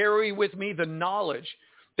 I carry with me the knowledge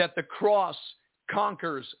that the cross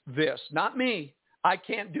conquers this. Not me. I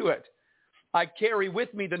can't do it. I carry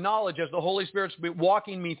with me the knowledge as the Holy Spirit's been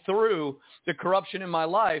walking me through the corruption in my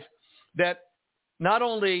life that not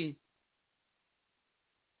only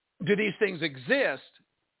do these things exist,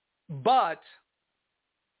 but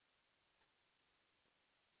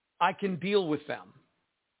I can deal with them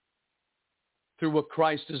through what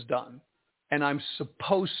Christ has done, and I'm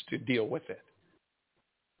supposed to deal with it.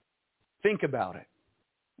 Think about it.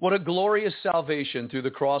 What a glorious salvation through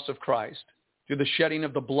the cross of Christ, through the shedding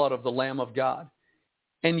of the blood of the Lamb of God.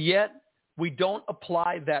 And yet, we don't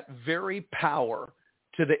apply that very power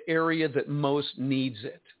to the area that most needs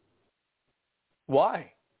it.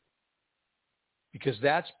 Why? Because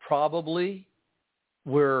that's probably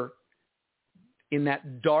where, in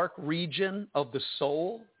that dark region of the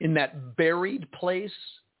soul, in that buried place,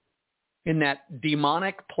 in that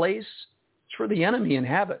demonic place, it's where the enemy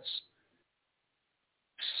inhabits,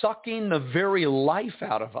 sucking the very life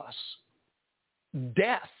out of us.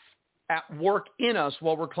 Death at work in us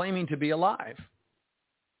while we're claiming to be alive.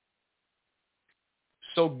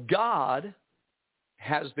 So God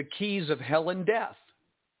has the keys of hell and death.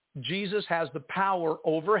 Jesus has the power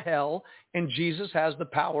over hell, and Jesus has the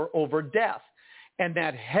power over death. And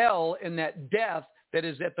that hell and that death that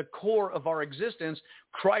is at the core of our existence,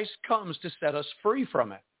 Christ comes to set us free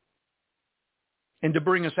from it and to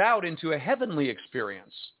bring us out into a heavenly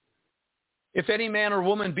experience. If any man or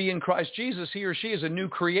woman be in Christ Jesus, he or she is a new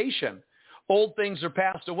creation. Old things are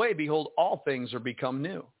passed away. Behold, all things are become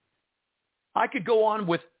new. I could go on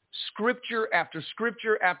with scripture after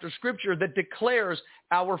scripture after scripture that declares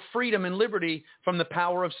our freedom and liberty from the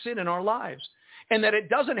power of sin in our lives. And that it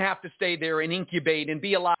doesn't have to stay there and incubate and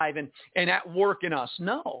be alive and at work in us.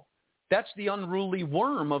 No, that's the unruly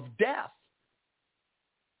worm of death.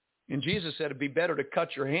 And Jesus said it'd be better to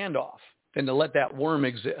cut your hand off than to let that worm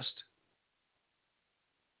exist.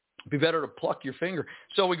 It'd be better to pluck your finger.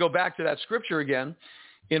 So we go back to that scripture again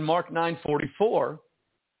in Mark 9:44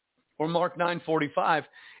 or Mark 9:45.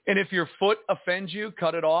 And if your foot offends you,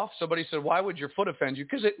 cut it off. Somebody said, why would your foot offend you?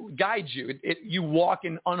 Because it guides you. You walk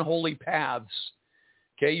in unholy paths.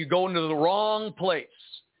 Okay, you go into the wrong place.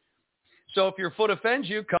 So if your foot offends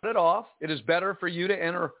you, cut it off. It is better for you to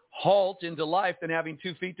enter halt into life than having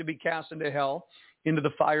 2 feet to be cast into hell, into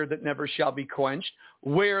the fire that never shall be quenched,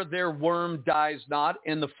 where their worm dies not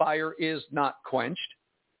and the fire is not quenched.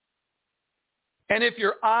 And if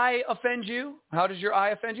your eye offends you, how does your eye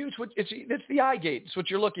offend you? It's the eye gate. It's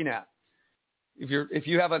what you're looking at. If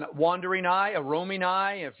you have a wandering eye, a roaming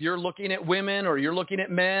eye, if you're looking at women or you're looking at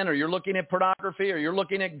men or you're looking at pornography or you're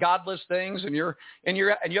looking at godless things and you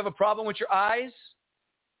have a problem with your eyes,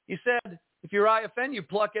 he said, if your eye offend you,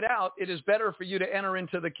 pluck it out. It is better for you to enter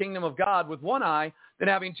into the kingdom of God with one eye than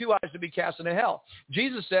having 2 eyes to be cast into hell.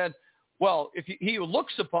 Jesus said, well, if he who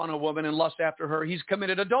looks upon a woman and lusts after her, he's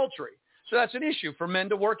committed adultery. So that's an issue for men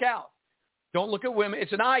to work out. Don't look at women.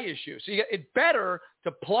 It's an eye issue. So it's better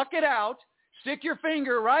to pluck it out, stick your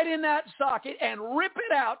finger right in that socket and rip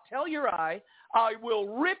it out. Tell your eye, I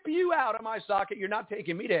will rip you out of my socket. You're not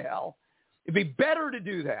taking me to hell. It'd be better to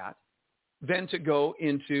do that than to go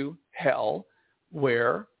into hell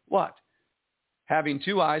where, what? Having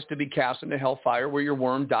 2 eyes to be cast into hellfire where your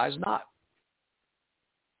worm dies not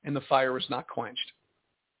and the fire is not quenched.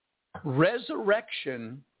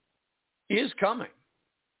 Resurrection is coming.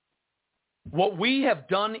 What we have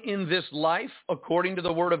done in this life, according to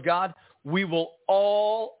the Word of God, we will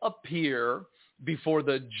all appear before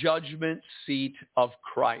the judgment seat of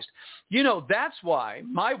Christ. You know, that's why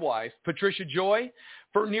my wife, Patricia Joy,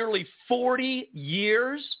 for nearly 40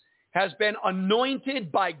 years has been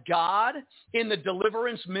anointed by God in the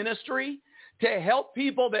deliverance ministry to help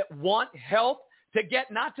people that want help to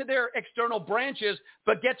get not to their external branches,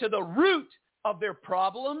 but get to the root of their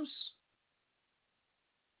problems.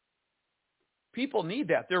 People need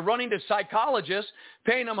that. They're running to psychologists,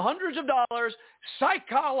 paying them hundreds of dollars,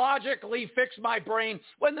 psychologically fix my brain,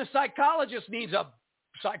 when the psychologist needs a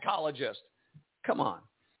psychologist. Come on.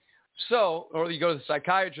 So, or you go to the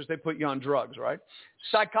psychiatrist, they put you on drugs, right?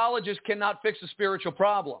 Psychologists cannot fix a spiritual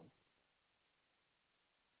problem.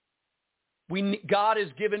 God has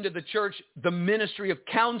given to the church the ministry of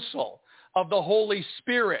counsel of the Holy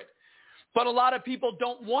Spirit. But a lot of people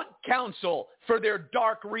don't want counsel for their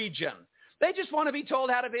dark region. They just want to be told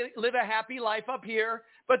how to live a happy life up here.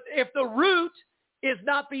 But if the root is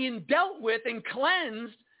not being dealt with and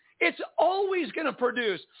cleansed, it's always going to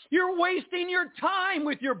produce. You're wasting your time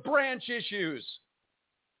with your branch issues.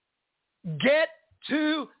 Get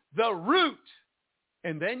to the root,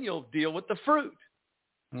 and then you'll deal with the fruit.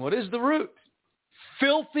 And what is the root?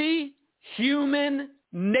 Filthy human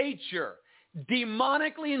nature,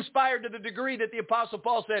 demonically inspired to the degree that the Apostle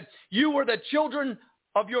Paul said, you were the children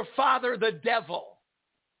of your father, the devil.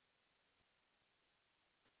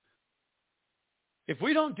 If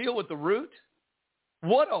we don't deal with the root,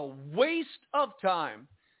 what a waste of time.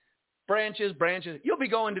 Branches. You'll be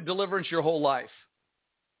going to deliverance your whole life.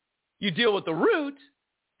 You deal with the root,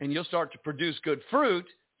 and you'll start to produce good fruit.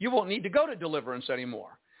 You won't need to go to deliverance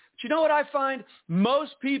anymore. But you know what I find?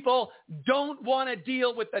 Most people don't want to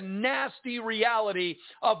deal with the nasty reality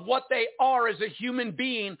of what they are as a human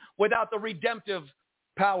being without the redemptive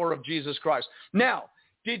power of Jesus Christ. Now,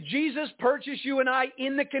 did Jesus purchase you and I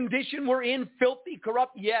in the condition we're in, filthy,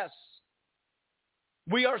 corrupt? Yes.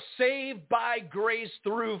 We are saved by grace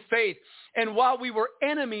through faith. And while we were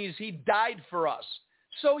enemies, he died for us.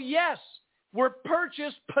 So yes, we're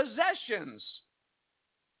purchased possessions.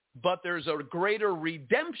 But there's a greater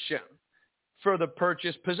redemption for the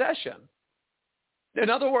purchased possession. In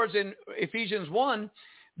other words, in Ephesians 1,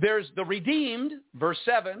 there's the redeemed, verse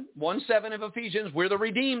 7, 1:7 of Ephesians, we're the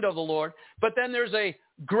redeemed of the Lord. But then there's a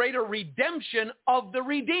greater redemption of the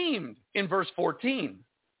redeemed in verse 14.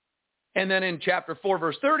 And then in chapter 4,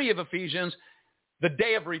 verse 30 of Ephesians, the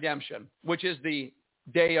day of redemption, which is the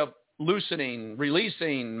day of loosening,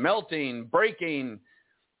 releasing, melting, breaking.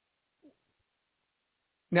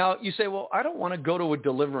 Now, you say, well, I don't want to go to a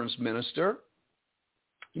deliverance minister.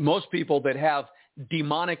 Most people that have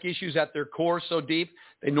demonic issues at their core so deep,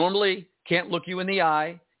 they normally can't look you in the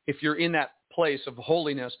eye if you're in that place of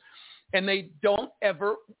holiness, and they don't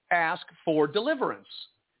ever ask for deliverance.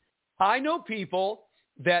 I know people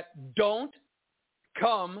that don't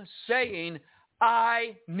come saying,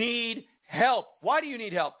 I need help. Why do you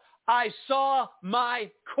need help? I saw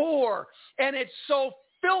my core, and it's so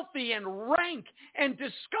filthy and rank and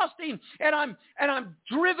disgusting, and I'm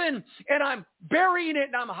driven, and I'm burying it,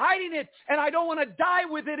 and I'm hiding it, and I don't want to die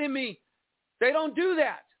with it in me. They don't do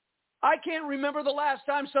that. I can't remember the last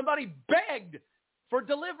time somebody begged for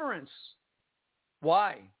deliverance.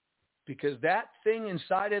 Why? Because that thing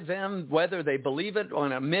inside of them, whether they believe it or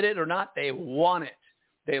admit it or not, they want it.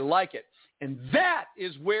 They like it. And that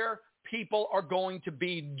is where people are going to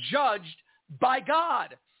be judged by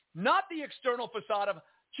God. Not the external facade of,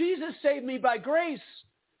 Jesus saved me by grace.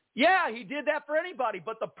 Yeah, he did that for anybody.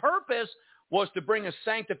 But the purpose was to bring a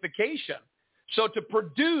sanctification. So to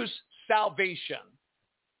produce salvation,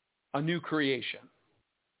 a new creation.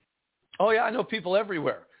 Oh, yeah, I know people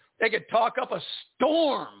everywhere. They could talk up a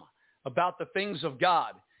storm about the things of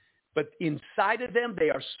God. But inside of them, they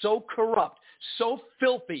are so corrupt, so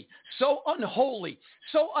filthy, so unholy,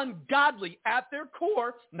 so ungodly at their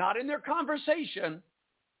core, not in their conversation,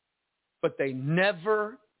 but they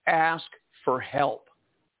never ask for help.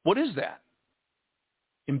 What is that?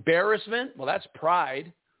 Embarrassment? Well, that's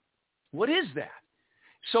pride. What is that?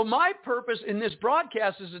 So my purpose in this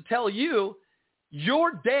broadcast is to tell you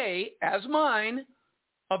your day, as mine,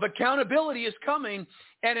 of accountability is coming,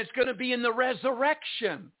 and it's going to be in the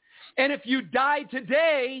resurrection. And if you die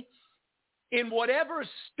today, in whatever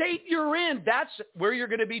state you're in, that's where you're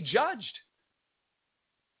going to be judged.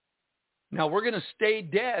 Now, we're going to stay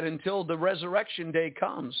dead until the resurrection day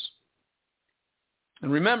comes. And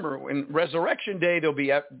remember, in resurrection day, there'll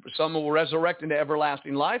be some will resurrect into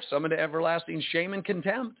everlasting life, some into everlasting shame and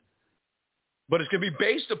contempt. But it's going to be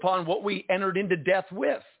based upon what we entered into death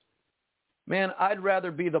with. Man, I'd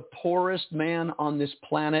rather be the poorest man on this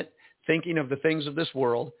planet thinking of the things of this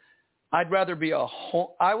world. I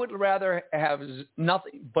would rather have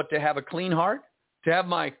nothing but to have a clean heart, to have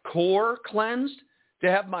my core cleansed,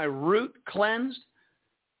 to have my root cleansed.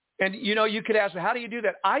 And, you could ask me, how do you do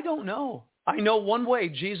that? I don't know. I know one way,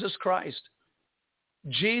 Jesus Christ.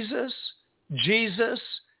 Jesus, Jesus,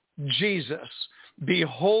 Jesus.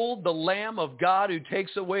 Behold the Lamb of God who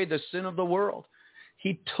takes away the sin of the world.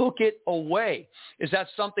 He took it away. Is that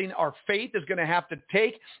something our faith is going to have to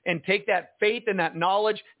take that faith and that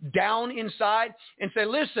knowledge down inside and say,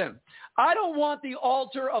 listen, I don't want the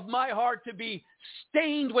altar of my heart to be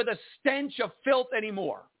stained with a stench of filth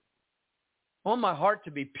anymore. I want my heart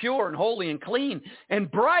to be pure and holy and clean and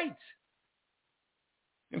bright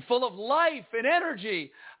and full of life and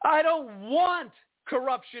energy. I don't want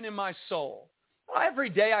corruption in my soul. Every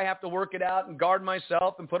day I have to work it out and guard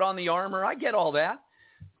myself and put on the armor. I get all that.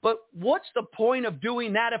 But what's the point of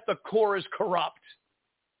doing that if the core is corrupt?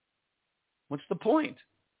 What's the point?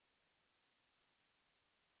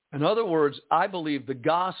 In other words, I believe the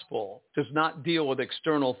gospel does not deal with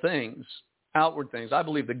external things, outward things. I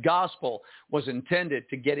believe the gospel was intended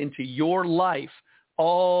to get into your life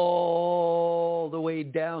all the way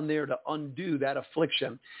down there to undo that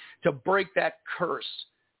affliction, to break that curse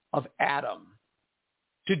of Adam,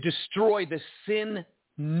 to destroy the sin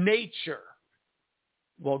nature.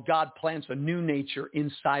 Well, God plants a new nature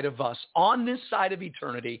inside of us on this side of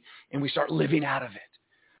eternity, and we start living out of it.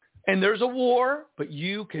 And there's a war, but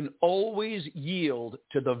you can always yield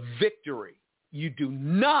to the victory. You do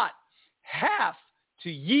not have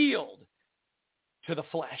to yield to the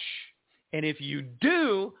flesh. And if you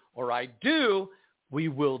do, or I do, we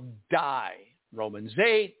will die. Romans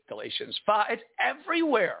 8, Galatians 5, it's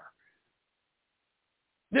everywhere.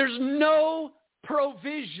 There's no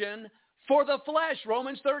provision for the flesh.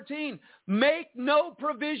 Romans 13, make no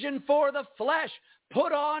provision for the flesh.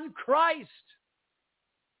 Put on Christ.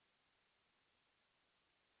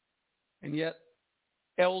 And yet,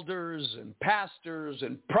 elders and pastors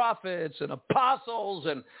and prophets and apostles,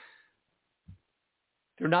 and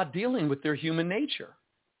they're not dealing with their human nature.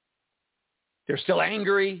 They're still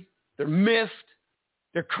angry. They're miffed.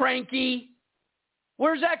 They're cranky.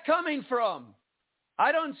 Where's that coming from?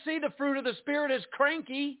 I don't see the fruit of the Spirit as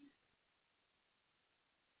cranky,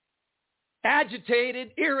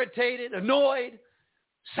 agitated, irritated, annoyed,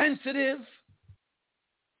 sensitive.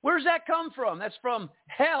 Where's that come from? That's from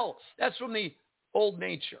hell. That's from the old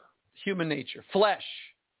nature, human nature, flesh.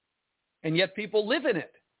 And yet people live in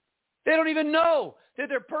it. They don't even know that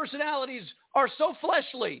their personalities are so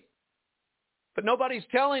fleshly. But nobody's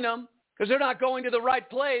telling them because they're not going to the right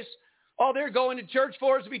place. All they're going to church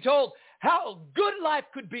for is to be told how good life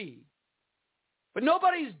could be. But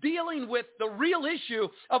nobody's dealing with the real issue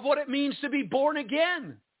of what it means to be born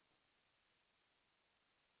again.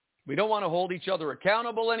 We don't want to hold each other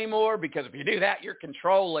accountable anymore because if you do that, you're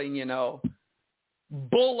controlling,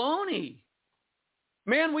 Baloney.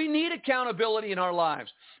 Man, we need accountability in our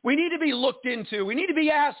lives. We need to be looked into. We need to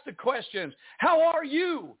be asked the questions. How are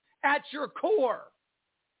you at your core?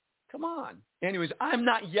 Come on. Anyways, I'm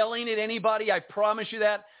not yelling at anybody. I promise you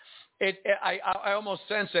that. I almost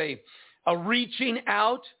sense a reaching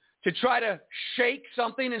out to try to shake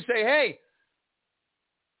something and say, hey,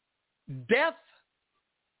 death.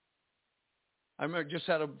 I remember just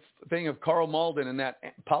had a thing of Carl Malden in that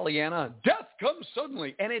Pollyanna, death comes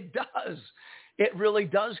suddenly. And it does. It really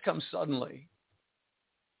does come suddenly.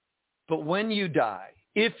 But when you die,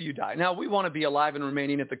 if you die, now we want to be alive and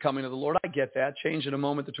remaining at the coming of the Lord. I get that. Change in a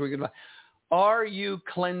moment, the twinkling of an eye. Are you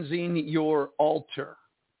cleansing your altar?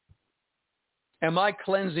 Am I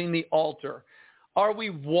cleansing the altar? Are we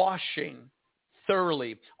washing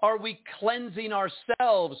thoroughly? Are we cleansing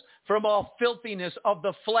ourselves from all filthiness of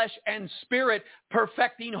the flesh and spirit,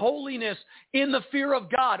 perfecting holiness in the fear of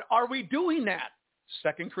God? Are we doing that?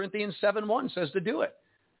 2 Corinthians 7:1 says to do it.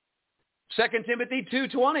 2 Timothy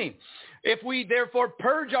 2:20. If we therefore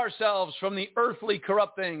purge ourselves from the earthly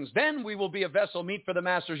corrupt things, then we will be a vessel meet for the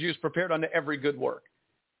master's use, prepared unto every good work.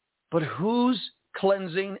 But who's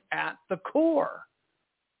cleansing at the core?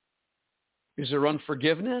 Is there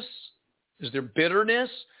unforgiveness? Is there bitterness?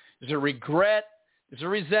 Is there regret? Is there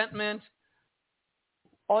resentment?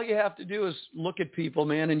 All you have to do is look at people,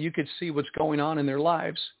 man, and you could see what's going on in their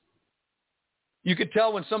lives. You could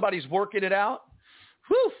tell when somebody's working it out.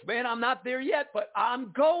 Whew, man, I'm not there yet, but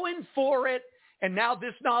I'm going for it. And now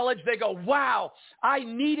this knowledge, they go, wow, I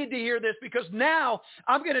needed to hear this because now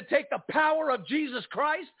I'm going to take the power of Jesus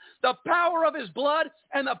Christ, the power of his blood,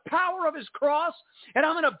 and the power of his cross, and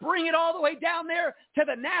I'm going to bring it all the way down there to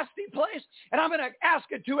the nasty place, and I'm going to ask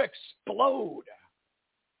it to explode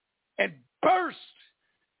and burst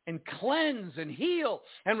and cleanse and heal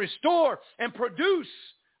and restore and produce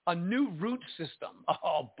a new root system.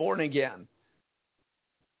 Oh, born again.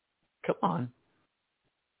 Come on.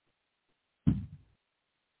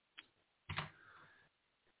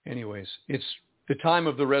 Anyways, it's the time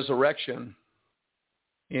of the resurrection.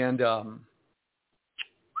 And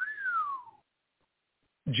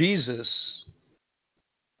Jesus,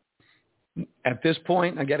 at this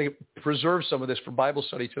point, I got to preserve some of this for Bible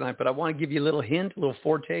study tonight, but I want to give you a little hint, a little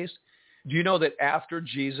foretaste. Do you know that after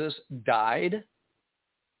Jesus died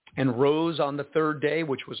and rose on the third day,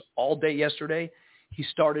 which was all day yesterday, he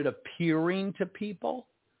started appearing to people,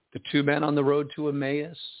 the two men on the road to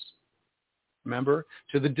Emmaus, remember,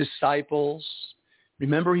 to the disciples.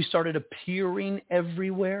 Remember, he started appearing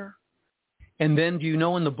everywhere. And then, do you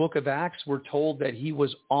know, in the book of Acts, we're told that he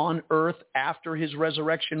was on earth after his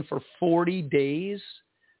resurrection for 40 days,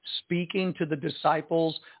 speaking to the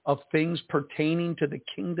disciples of things pertaining to the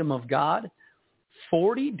kingdom of God.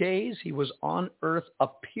 40 days he was on earth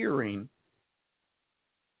appearing.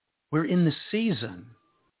 We're in the season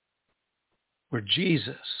where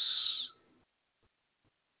Jesus,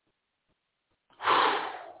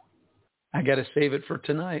 I got to save it for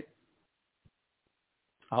tonight.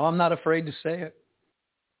 Oh, I'm not afraid to say it.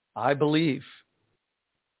 I believe.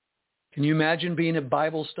 Can you imagine being at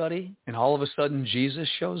Bible study and all of a sudden Jesus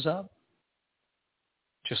shows up?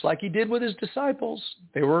 Just like he did with his disciples.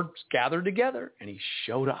 They were gathered together and he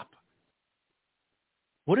showed up.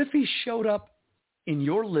 What if he showed up in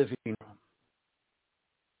your living room,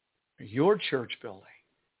 or your church building?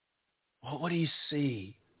 What would he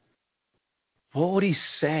see? What would he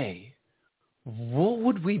say? What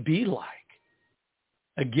would we be like?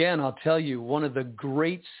 Again, I'll tell you, one of the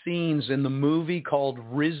great scenes in the movie called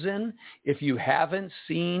Risen, if you haven't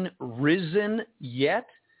seen Risen yet,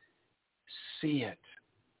 see it.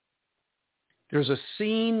 There's a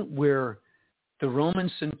scene where the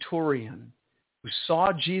Roman centurion who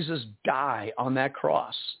saw Jesus die on that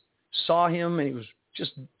cross, saw him and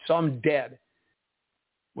saw him dead,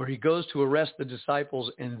 where he goes to arrest the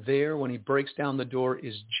disciples, and there, when he breaks down the door,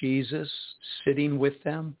 is Jesus sitting with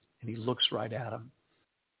them, and he looks right at him.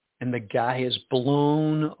 And the guy is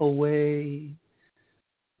blown away.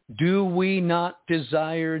 Do we not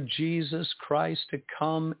desire Jesus Christ to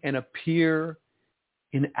come and appear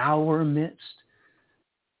in our midst?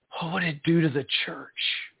 What would it do to the church?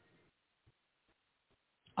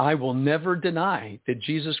 I will never deny that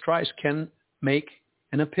Jesus Christ can make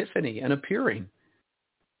an epiphany, an appearing.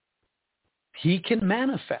 He can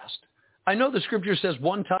manifest. I know the scripture says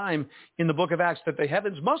one time in the book of Acts that the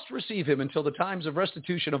heavens must receive him until the times of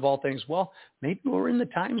restitution of all things. Well, maybe we're in the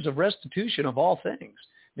times of restitution of all things.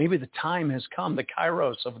 Maybe the time has come, the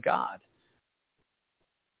kairos of God.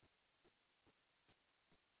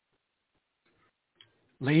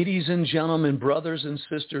 Ladies and gentlemen, brothers and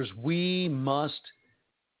sisters, we must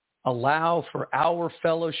allow for our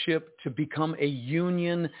fellowship to become a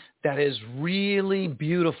union that is really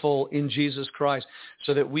beautiful in Jesus Christ,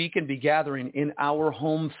 so that we can be gathering in our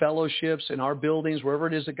home fellowships, in our buildings, wherever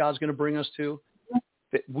it is that God's going to bring us to,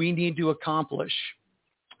 that we need to accomplish.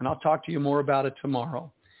 And I'll talk to you more about it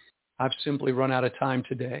tomorrow. I've simply run out of time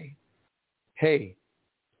today. Hey,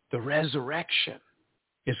 the resurrection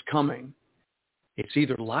is coming. It's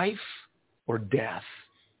either life or death.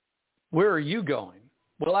 Where are you going?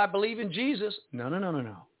 Well, I believe in Jesus.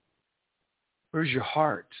 No. Where's your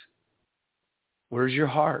heart? Where's your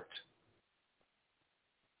heart?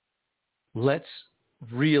 Let's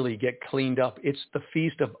really get cleaned up. It's the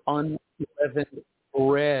feast of unleavened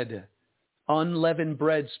bread. Unleavened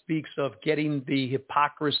bread speaks of getting the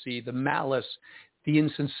hypocrisy, the malice, the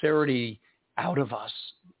insincerity out of us.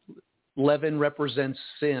 Leaven represents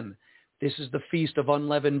sin. This is the feast of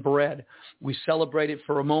unleavened bread. We celebrate it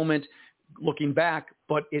for a moment looking back,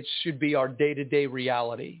 but it should be our day-to-day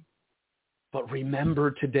reality. But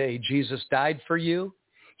remember today, Jesus died for you.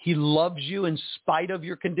 He loves you in spite of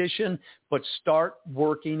your condition, but start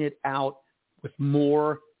working it out with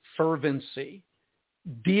more fervency.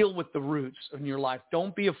 Deal with the roots in your life.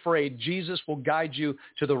 Don't be afraid. Jesus will guide you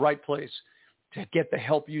to the right place to get the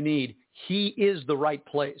help you need. He is the right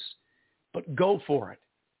place, but go for it.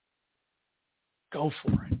 Go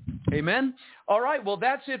for it. Amen. All right. Well,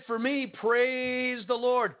 that's it for me. Praise the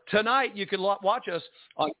Lord. Tonight, you can watch us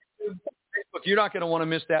on Facebook Look, you're not going to want to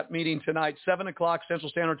miss that meeting tonight, 7 o'clock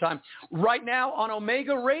Central Standard Time. Right now on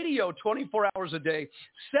Omega Radio, 24 hours a day,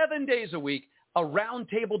 7 days a week, a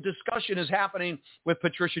roundtable discussion is happening with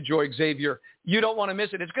Patricia Joy Xavier. You don't want to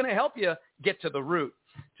miss it. It's going to help you get to the root.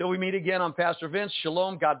 Till we meet again, I'm Pastor Vince.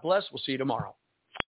 Shalom. God bless. We'll see you tomorrow.